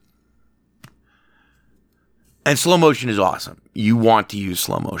 And slow motion is awesome. You want to use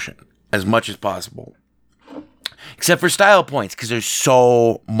slow motion as much as possible. Except for style points, because there's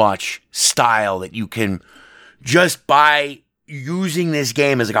so much style that you can, just by using this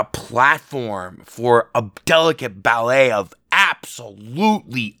game as like a platform for a delicate ballet of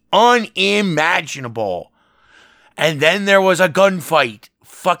absolutely unimaginable. And then there was a gunfight.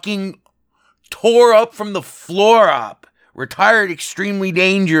 Fucking tore up from the floor up. Retired extremely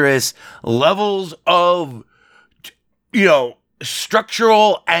dangerous levels of,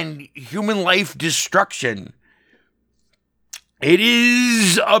 structural and human life destruction. It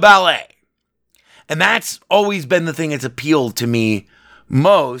is a ballet. And that's always been the thing that's appealed to me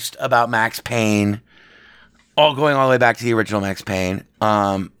most about Max Payne, going all the way back to the original Max Payne,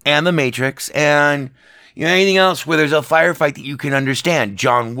 and The Matrix, and anything else where there's a firefight that you can understand.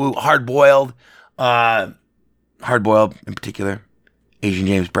 John Woo, Hard Boiled in particular, Asian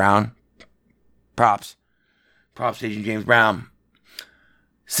James Brown, props to Asian James Brown.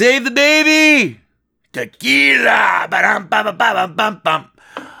 Save the baby! Tequila!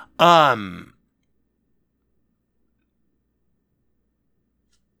 Ba-dum-ba-ba-ba-bum-bum.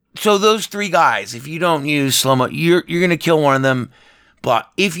 So those three guys, if you don't use slow-mo, you're going to kill one of them.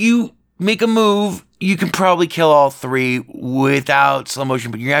 But if you make a move, you can probably kill all three without slow motion,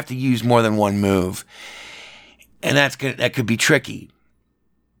 but you have to use more than one move. And that could be tricky.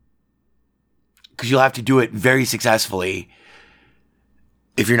 Because you'll have to do it very successfully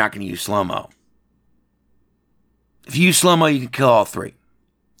if you're not going to use slow-mo. If you use slow-mo, you can kill all three.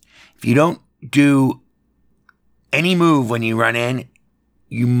 If you don't do any move when you run in,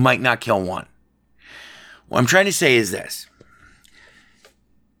 you might not kill one. What I'm trying to say is this.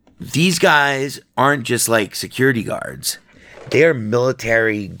 These guys aren't just like security guards. They are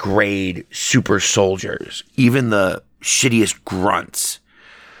military-grade super soldiers. Even the shittiest grunts.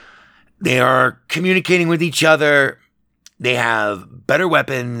 They are communicating with each other. They have better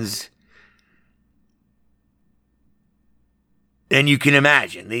weapons than you can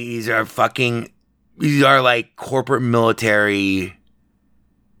imagine. These are like corporate military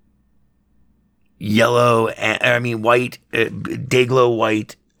white, Dayglow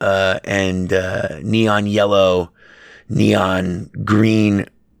white, and neon yellow, neon green,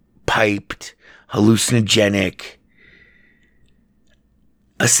 piped, hallucinogenic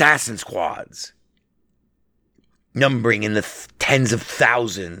assassin squads, numbering in the tens of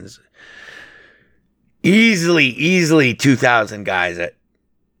thousands. Easily 2,000 guys.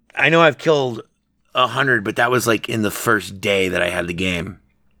 I know I've killed 100, but that was like in the first day that I had the game.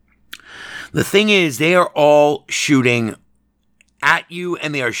 The thing is, they are all shooting at you,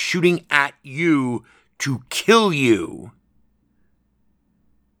 and they are shooting at you to kill you.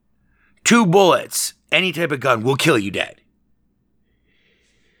 2 bullets, any type of gun, will kill you dead.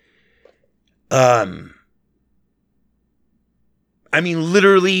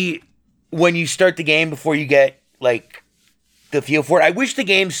 Literally, when you start the game, before you get, the feel for it. I wish the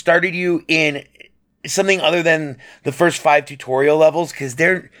game started you in something other than the first 5 tutorial levels, because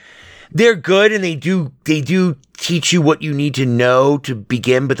they're good and they do teach you what you need to know to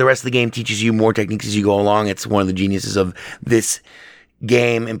begin, but the rest of the game teaches you more techniques as you go along. It's one of the geniuses of this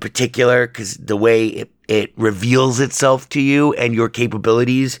game in particular, because the way it reveals itself to you and your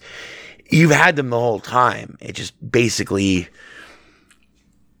capabilities, you've had them the whole time. It just basically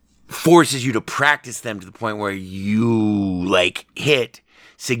forces you to practice them to the point where you like hit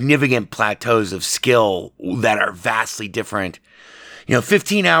significant plateaus of skill that are vastly different.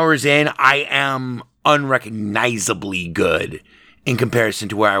 15 hours in, I am unrecognizably good in comparison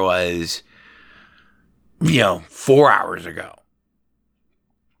to where I was, 4 hours ago.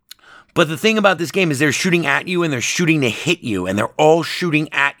 But the thing about this game is they're shooting at you and they're shooting to hit you, and they're all shooting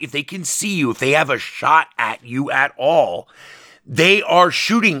at, if they can see you, if they have a shot at you at all, they are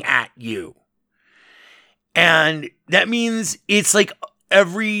shooting at you. And that means it's like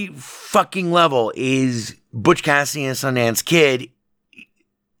every fucking level is Butch Cassidy and Sundance Kid,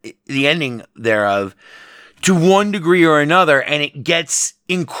 the ending thereof, to one degree or another, and it gets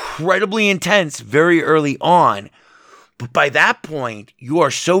incredibly intense very early on. But by that point, you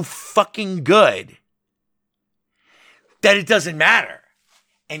are so fucking good that it doesn't matter.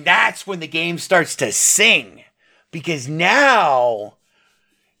 And that's when the game starts to sing. Because now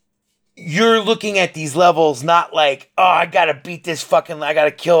you're looking at these levels not like, oh, I gotta beat this fucking, I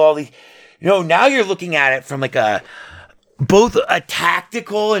gotta kill all these. Now you're looking at it from like both a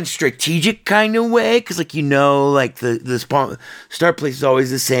tactical and strategic kind of way, because the spawn start place is always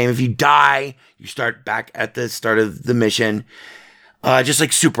the same. If you die, you start back at the start of the mission, just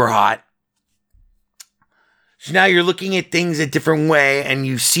like Super Hot. So now you're looking at things a different way, and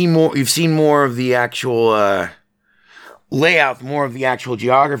you've seen more of the actual layout, more of the actual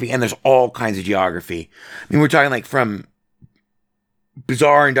geography, and there's all kinds of geography. I mean, we're talking like from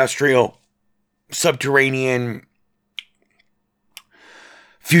bizarre industrial, subterranean,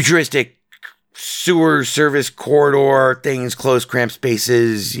 futuristic sewer service corridor things, closed cramped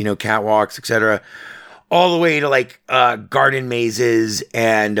spaces, catwalks, etc., all the way to like garden mazes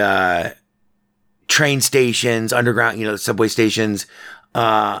and train stations, underground, subway stations,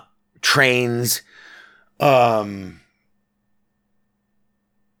 trains,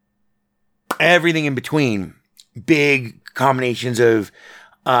 everything in between. Big combinations of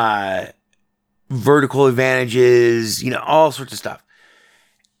vertical advantages, all sorts of stuff.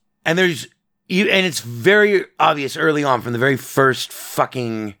 And it's very obvious early on from the very first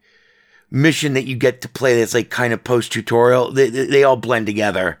fucking mission that you get to play that's like kind of post-tutorial. They all blend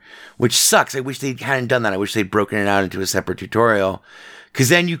together, which sucks. I wish they hadn't done that. I wish they'd broken it out into a separate tutorial, because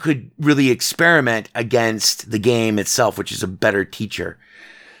then you could really experiment against the game itself, which is a better teacher.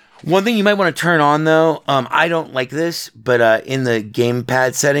 One thing you might want to turn on, though, I don't like this, but in the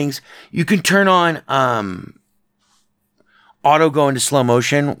gamepad settings, you can turn on auto go into slow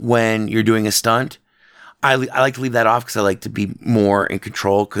motion when you're doing a stunt. I like to leave that off because I like to be more in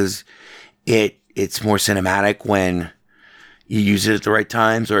control, because it's more cinematic when you use it at the right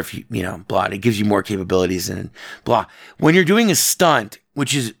times, or if you blah, it gives you more capabilities and blah. When you're doing a stunt,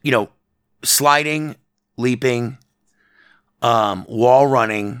 which is, sliding, leaping, wall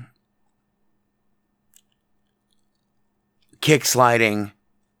running, kick sliding,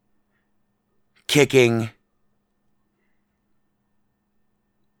 kicking.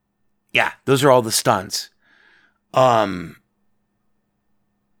 Yeah, those are all the stunts. When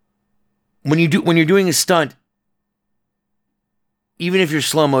you're doing a stunt, even if your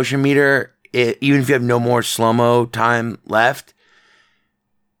slow motion meter, even if you have no more slow-mo time left,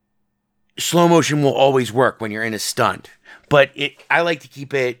 slow motion will always work when you're in a stunt. But I like to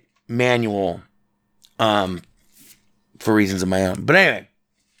keep it manual, for reasons of my own. But anyway,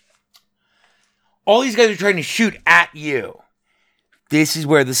 all these guys are trying to shoot at you. This is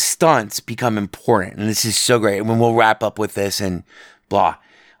where the stunts become important, and this is so great. And when we'll wrap up with this and blah.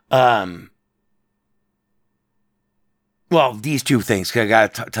 Well, these two things, because I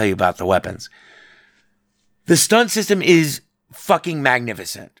gotta tell you about the weapons. The stunt system is fucking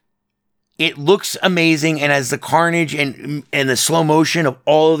magnificent. It looks amazing, and as the carnage and the slow motion of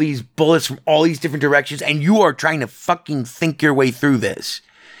all of these bullets from all these different directions, and you are trying to fucking think your way through this.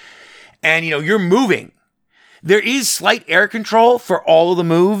 And, you're moving. There is slight air control for all of the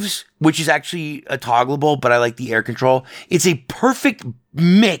moves, which is actually toggleable, but I like the air control. It's a perfect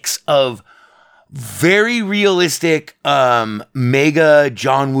mix of very realistic, mega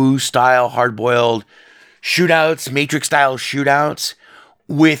John Woo style hard-boiled shootouts, Matrix style shootouts,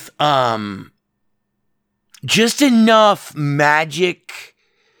 with just enough magic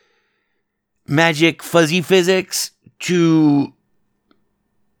fuzzy physics to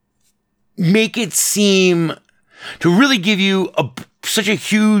make it seem, to really give you such a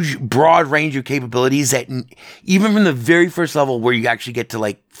huge, broad range of capabilities that even from the very first level where you actually get to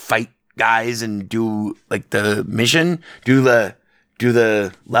like fight guys and do like the mission, do the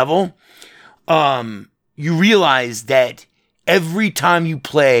level, you realize that every time you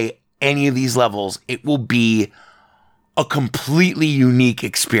play any of these levels, it will be a completely unique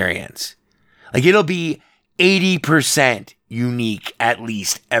experience. Like it'll be 80% unique at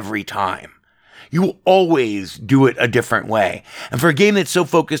least every time. You will always do it a different way. And for a game that's so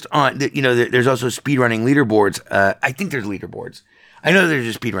focused on, you know, there's also speedrunning leaderboards. I think there's leaderboards. I know there's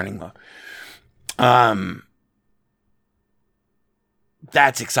just speedrunning though.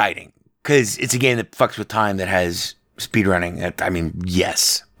 That's exciting because it's a game that fucks with time that has speedrunning. I mean,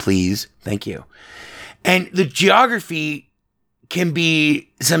 yes, please. Thank you. And the geography can be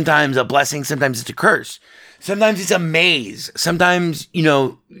sometimes a blessing. Sometimes it's a curse. Sometimes it's a maze. Sometimes, you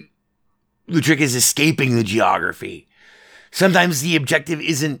know, the trick is escaping the geography. Sometimes the objective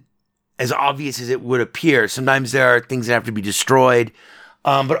isn't as obvious as it would appear. Sometimes there are things that have to be destroyed.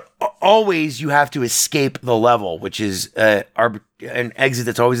 But always you have to escape the level, which is an exit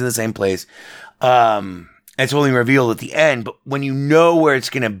that's always in the same place. It's only revealed at the end. But when you know where it's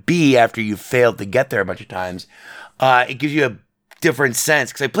going to be after you've failed to get there a bunch of times, it gives you a different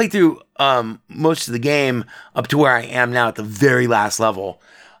sense. Because I played through most of the game up to where I am now at the very last level.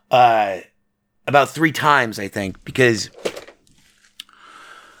 About 3 times, I think, because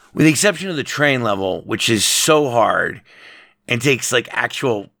with the exception of the train level, which is so hard and takes like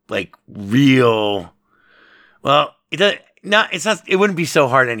actual, like real, well, it wouldn't be so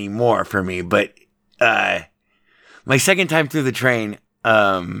hard anymore for me, but, my second time through the train,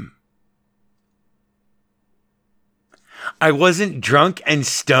 I wasn't drunk and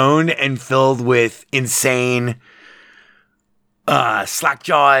stoned and filled with insane,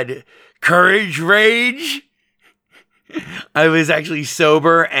 slack-jawed courage rage. I was actually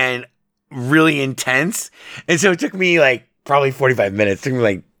sober and really intense. And so it took me like probably 45 minutes. It took me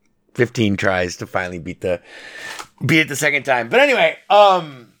like 15 tries to finally beat it the second time. But anyway,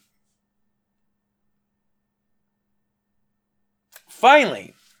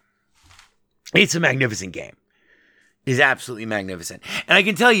 finally, it's a magnificent game. It's absolutely magnificent. And I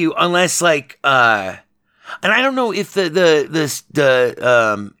can tell you, unless like, and I don't know if the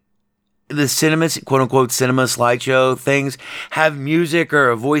cinema, quote unquote, cinema slideshow things have music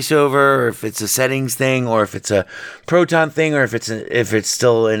or a voiceover, or if it's a settings thing, or if it's a Proton thing, or if it's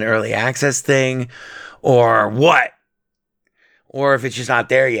still an early access thing, or what, or if it's just not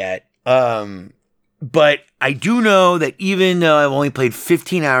there yet. But I do know that even though I've only played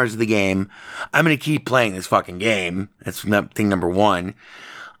 15 hours of the game, I'm going to keep playing this fucking game. That's thing number one.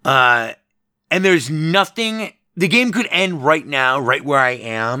 And there's nothing, the game could end right now, right where I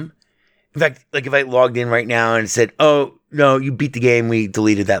am. In fact, like if I logged in right now and said, oh, no, you beat the game, we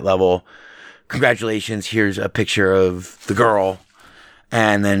deleted that level. Congratulations, here's a picture of the girl.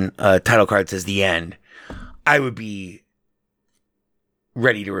 And then a title card says the end. I would be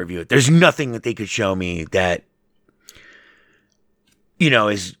ready to review it. There's nothing that they could show me that, you know,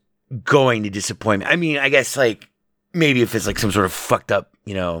 is going to disappoint me. I mean, I guess like maybe if it's like some sort of fucked up,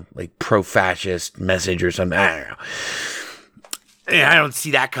 you know, like pro-fascist message or something. I don't know. I don't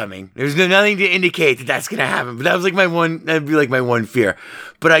see that coming. There's nothing to indicate that that's going to happen. But that was like that'd be like my one fear.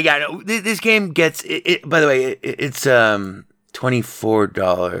 But this game gets, by the way, it's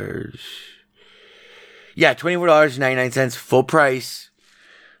 $24. Yeah, $24.99, full price.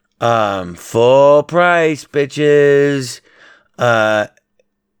 Full price, bitches. Oh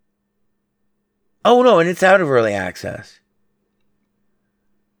no, and it's out of early access.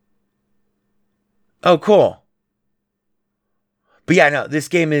 Oh, cool. But yeah, no, this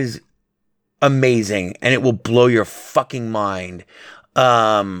game is amazing, and it will blow your fucking mind.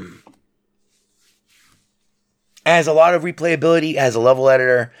 Has a lot of replayability, has a level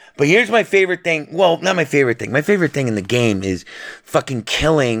editor. But here's my favorite thing. Well, not my favorite thing. My favorite thing in the game is fucking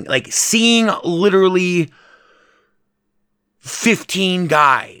killing, like seeing literally 15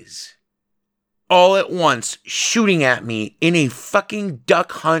 guys all at once shooting at me in a fucking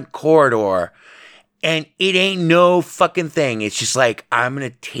duck hunt corridor. And it ain't no fucking thing. It's just like, I'm going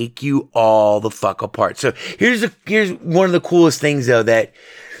to take you all the fuck apart. So here's one of the coolest things though, that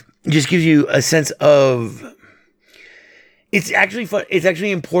just gives you a sense of, it's actually fun. It's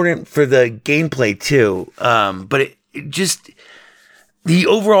actually important for the gameplay too. But it just, the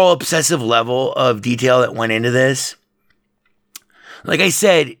overall obsessive level of detail that went into this, like I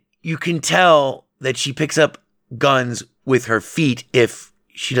said, you can tell that she picks up guns with her feet if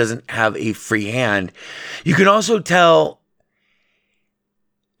she doesn't have a free hand. You can also tell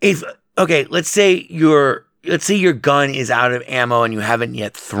if, okay, let's say your gun is out of ammo and you haven't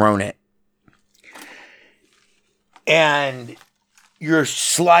yet thrown it. And you're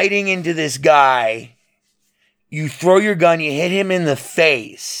sliding into this guy. You throw your gun, you hit him in the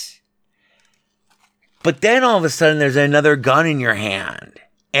face. But then all of a sudden there's another gun in your hand.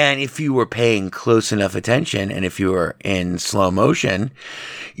 And if you were paying close enough attention, and if you were in slow motion,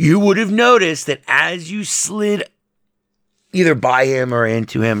 you would have noticed that as you slid either by him or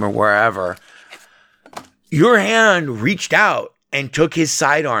into him or wherever, your hand reached out and took his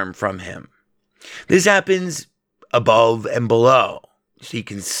sidearm from him. This happens above and below. So you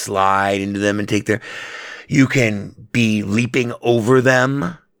can slide into them and take their... You can be leaping over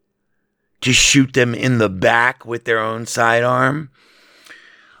them to shoot them in the back with their own sidearm.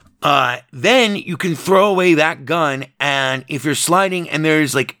 Then you can throw away that gun, and if you're sliding and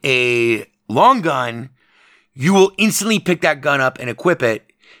there's like a long gun, you will instantly pick that gun up and equip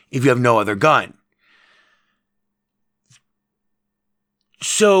it if you have no other gun.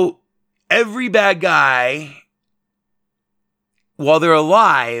 So every bad guy, while they're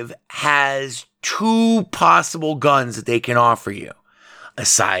alive, has two possible guns that they can offer you. A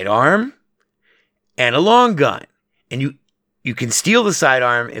sidearm and a long gun. And you can steal the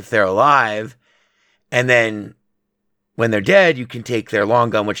sidearm if they're alive, and then when they're dead, you can take their long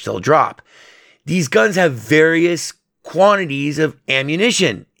gun, which they'll drop. These guns have various quantities of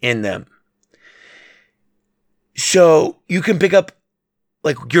ammunition in them. So you can pick up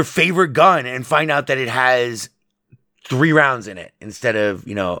like your favorite gun and find out that it has 3 rounds in it instead of,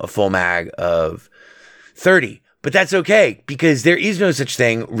 a full mag of 30. But that's okay, because there is no such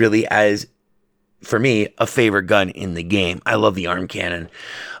thing really as, for me, a favorite gun in the game. I love the arm cannon.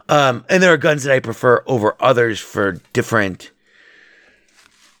 And there are guns that I prefer over others for different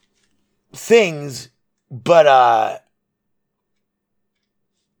things. But,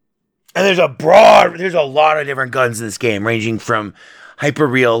 and there's a lot of different guns in this game, ranging from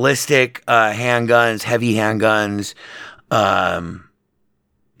hyper-realistic handguns, heavy handguns,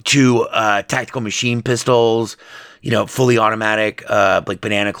 to tactical machine pistols, fully automatic, like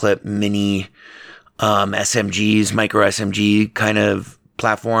banana clip, mini SMGs, micro SMG kind of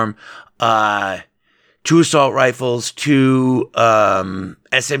platform, 2 assault rifles, 2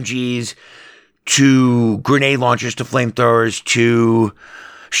 SMGs, 2 grenade launchers to flamethrowers, 2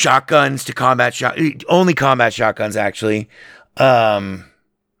 shotguns to only combat shotguns actually, to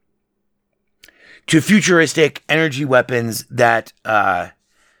futuristic energy weapons that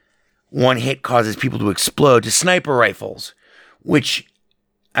one hit causes people to explode, to sniper rifles, which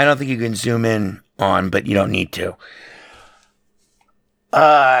I don't think you can zoom in on, but you don't need to.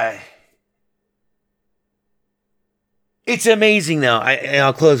 It's amazing though. And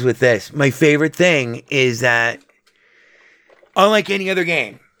I'll close with this. My favorite thing is that, unlike any other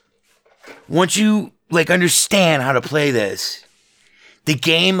game, once you understand how to play this, the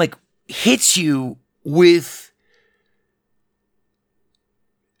game hits you with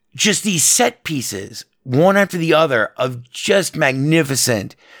just these set pieces, one after the other, of just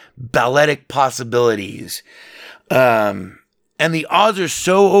magnificent balletic possibilities. And the odds are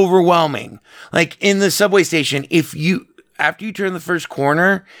so overwhelming. Like in the subway station, after you turn the first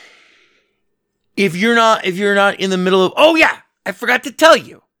corner, if you're not in the middle of, oh yeah, I forgot to tell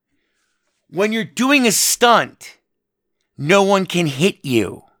you, when you're doing a stunt, no one can hit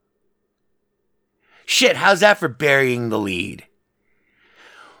you. Shit, how's that for burying the lead?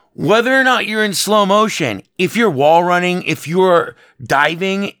 Whether or not you're in slow motion, if you're wall running, if you're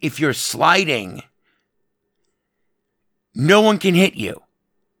diving, if you're sliding, no one can hit you.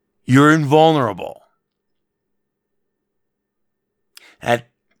 You're invulnerable.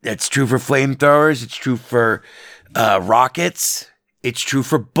 That's true for flamethrowers. It's true for rockets. It's true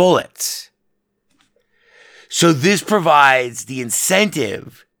for bullets. So this provides the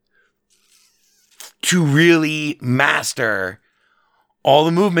incentive to really master all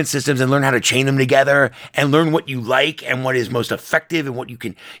the movement systems and learn how to chain them together and learn what you like and what is most effective and what you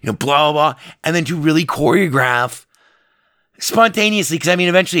can, blah, blah, blah. And then to really choreograph spontaneously. Because,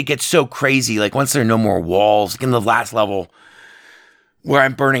 eventually it gets so crazy. Once there are no more walls, in the last level where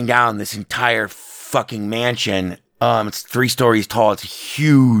I'm burning down this entire fucking mansion. It's 3 stories tall. It's a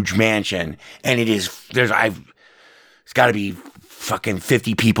huge mansion. And it's got to be fucking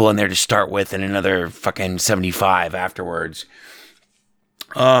 50 people in there to start with and another fucking 75 afterwards.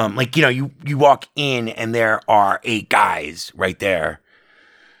 You walk in and there are 8 guys right there.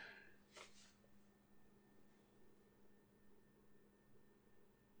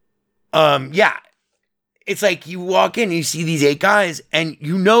 Yeah, it's like you walk in, you see these 8 guys, and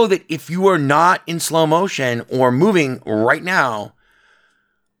you know that if you are not in slow motion or moving right now,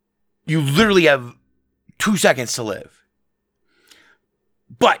 you literally have 2 seconds to live.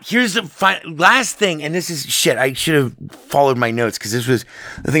 But here's the last thing, and this is shit. I should have followed my notes because this was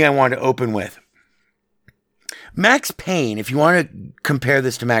the thing I wanted to open with. Max Payne, if you want to compare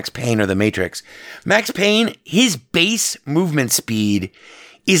this to Max Payne or The Matrix, Max Payne, his base movement speed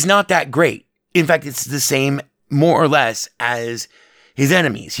is not that great. In fact, it's the same, more or less, as his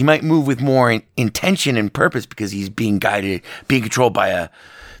enemies. He might move with more intention and purpose because he's being guided, being controlled by a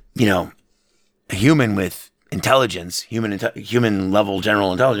human with intelligence, human level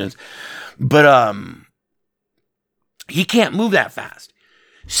general intelligence. But he can't move that fast.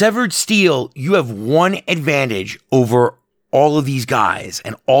 Severed Steel, you have one advantage over all of these guys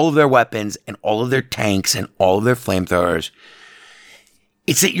and all of their weapons and all of their tanks and all of their flamethrowers.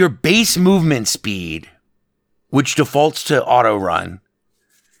 It's that your base movement speed, which defaults to auto run,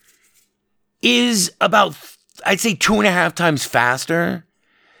 is about, I'd say, 2.5 times faster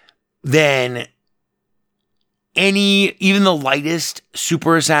than even the lightest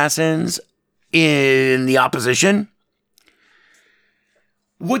super assassins in the opposition.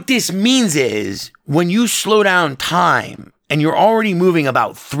 What this means is when you slow down time and you're already moving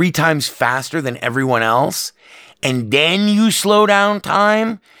about 3 times faster than everyone else, and then you slow down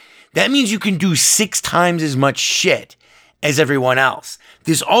time, that means you can do 6 times as much shit as everyone else.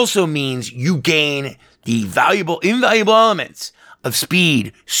 This also means you gain the invaluable elements of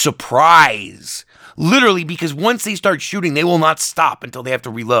speed, surprise, literally, because once they start shooting, they will not stop until they have to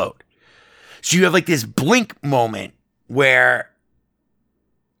reload. So you have like this blink moment where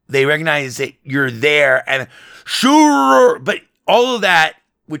they recognize that you're there and sure, but all of that,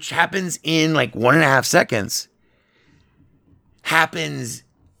 which happens in like 1.5 seconds, happens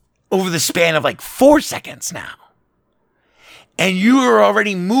over the span of like 4 seconds now. And you are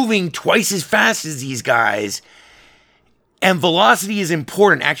already moving twice as fast as these guys. And velocity is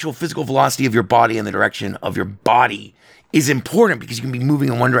important. Actual physical velocity of your body in the direction of your body is important because you can be moving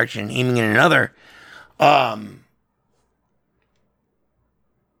in one direction and aiming in another.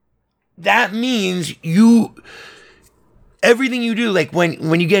 That means everything you do, like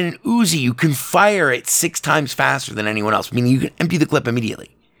when you get an Uzi, you can fire it 6 times faster than anyone else, meaning you can empty the clip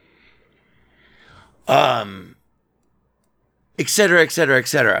immediately. Et cetera, et cetera, et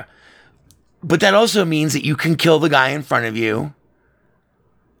cetera. But that also means that you can kill the guy in front of you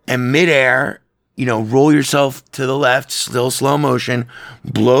and midair, roll yourself to the left, still slow motion,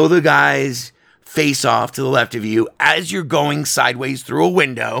 blow the guy's face off to the left of you as you're going sideways through a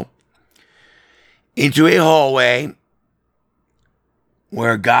window into a hallway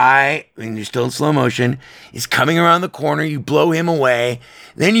where a guy, and you're still in slow motion, is coming around the corner. You blow him away.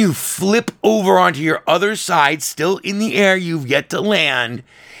 Then you flip over onto your other side, still in the air. You've yet to land,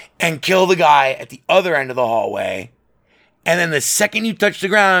 and kill the guy at the other end of the hallway. And then the second you touch the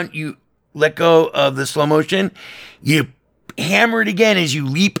ground, you let go of the slow motion. You hammer it again as you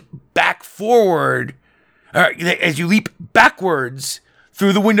leap back forward, or as you leap backwards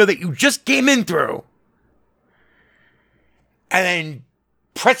through the window that you just came in through. And then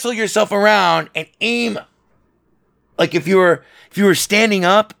pretzel yourself around and aim like if you were standing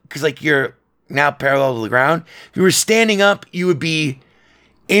up, because like you're now parallel to the ground. If you were standing up, you would be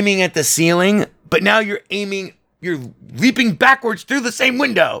aiming at the ceiling, but now you're leaping backwards through the same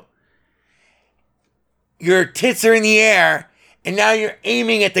window. Your tits are in the air, and now you're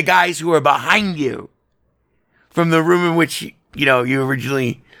aiming at the guys who are behind you from the room in which, you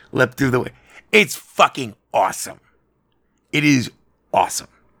originally leapt through the way. It's fucking awesome. It is awesome.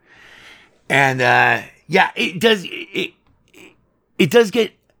 And, it does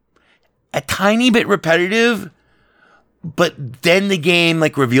get a tiny bit repetitive, but then the game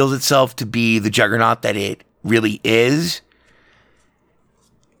reveals itself to be the juggernaut that it really is.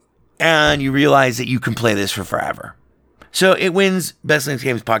 And you realize that you can play this for forever. So it wins Best Linux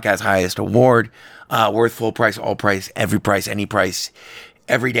Games Podcast highest award, worth full price, all price, every price, any price,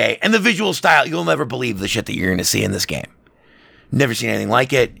 every day. And the visual style, you'll never believe the shit that you're going to see in this game. Never seen anything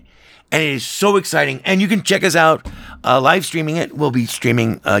like it. And it is so exciting. And you can check us out live streaming it. We'll be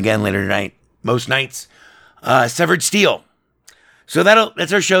streaming again later tonight, most nights. Severed Steel. So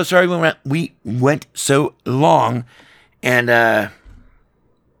that's our show. Sorry we went so long. And I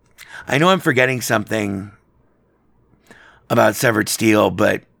know I'm forgetting something about Severed Steel,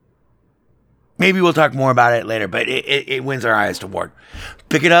 but maybe we'll talk more about it later. But it wins our highest award.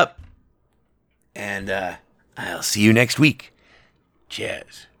 Pick it up. And I'll see you next week.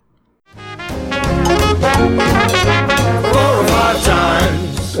 Cheers. 4 or 5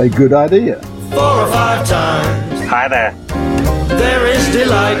 times. A good idea. 4 or 5 times. Hi there. There is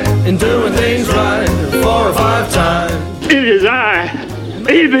delight in doing things right 4 or 5 times. It is I,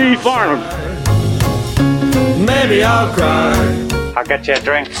 E.B. Farnham. Maybe I'll cry, I'll get you a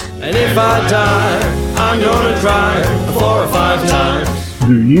drink. and if I die, I'm gonna cry 4 or 5 times.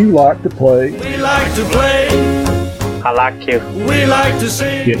 Do you like to play? We like to play, I like you. we like to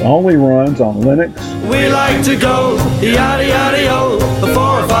sing, It only runs on Linux. we like to go yada yada yo 4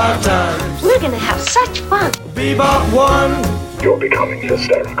 or 5 times. We're gonna have such fun. Bebop 1, You're becoming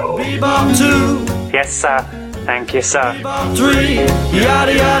hysterical. Bebop 2, Yes, sir. Thank you, sir. Bebop 3,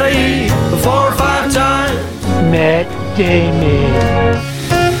 yada yada e 4 or 5 times. Matt Damon.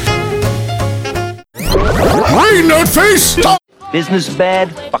 Hey, Nutface! Stop! Business bad?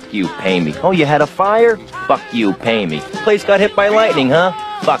 Fuck you, pay me. Oh, you had a fire? Fuck you, pay me. Place got hit by lightning, huh?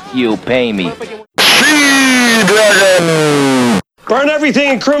 Fuck you, pay me. Burn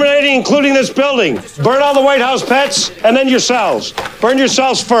everything incriminating, including this building. Burn all the White House pets, and then yourselves. Burn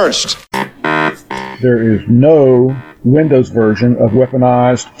yourselves first. There is no Windows version of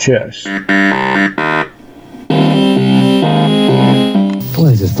weaponized chess. Boy,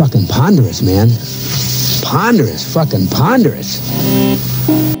 this is fucking ponderous, man. Ponderous, fucking ponderous.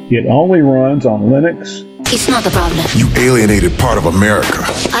 It only runs on Linux. It's not a problem. You alienated part of America.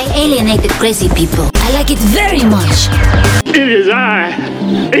 I alienated crazy people. I like it very much. It is I,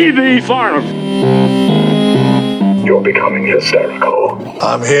 E.B. Farnham. You're becoming hysterical.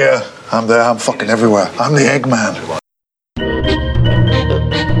 I'm here. I'm there. I'm fucking everywhere. I'm the Eggman.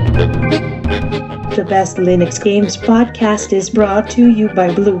 The Best Linux Games podcast is brought to you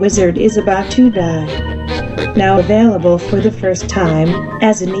by Blue Wizard is About to Die. Now available for the first time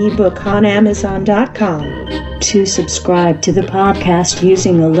as an ebook on Amazon.com. To subscribe to the podcast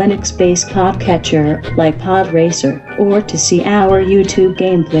using a Linux-based podcatcher like Podracer, or to see our YouTube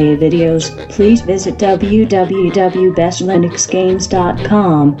gameplay videos, please visit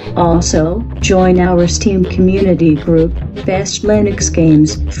www.bestlinuxgames.com. Also, join our Steam community group, Best Linux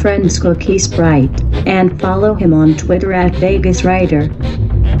Games, Friends Cookie Sprite, and follow him on Twitter at VegasWriter.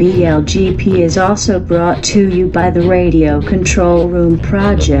 BLGP is also brought to you by the Radio Control Room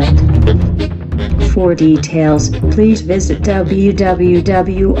Project. For details, please visit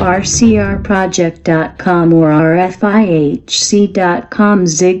www.rcrproject.com or rfihc.com.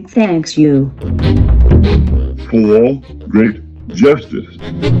 Zig thanks you. For great justice.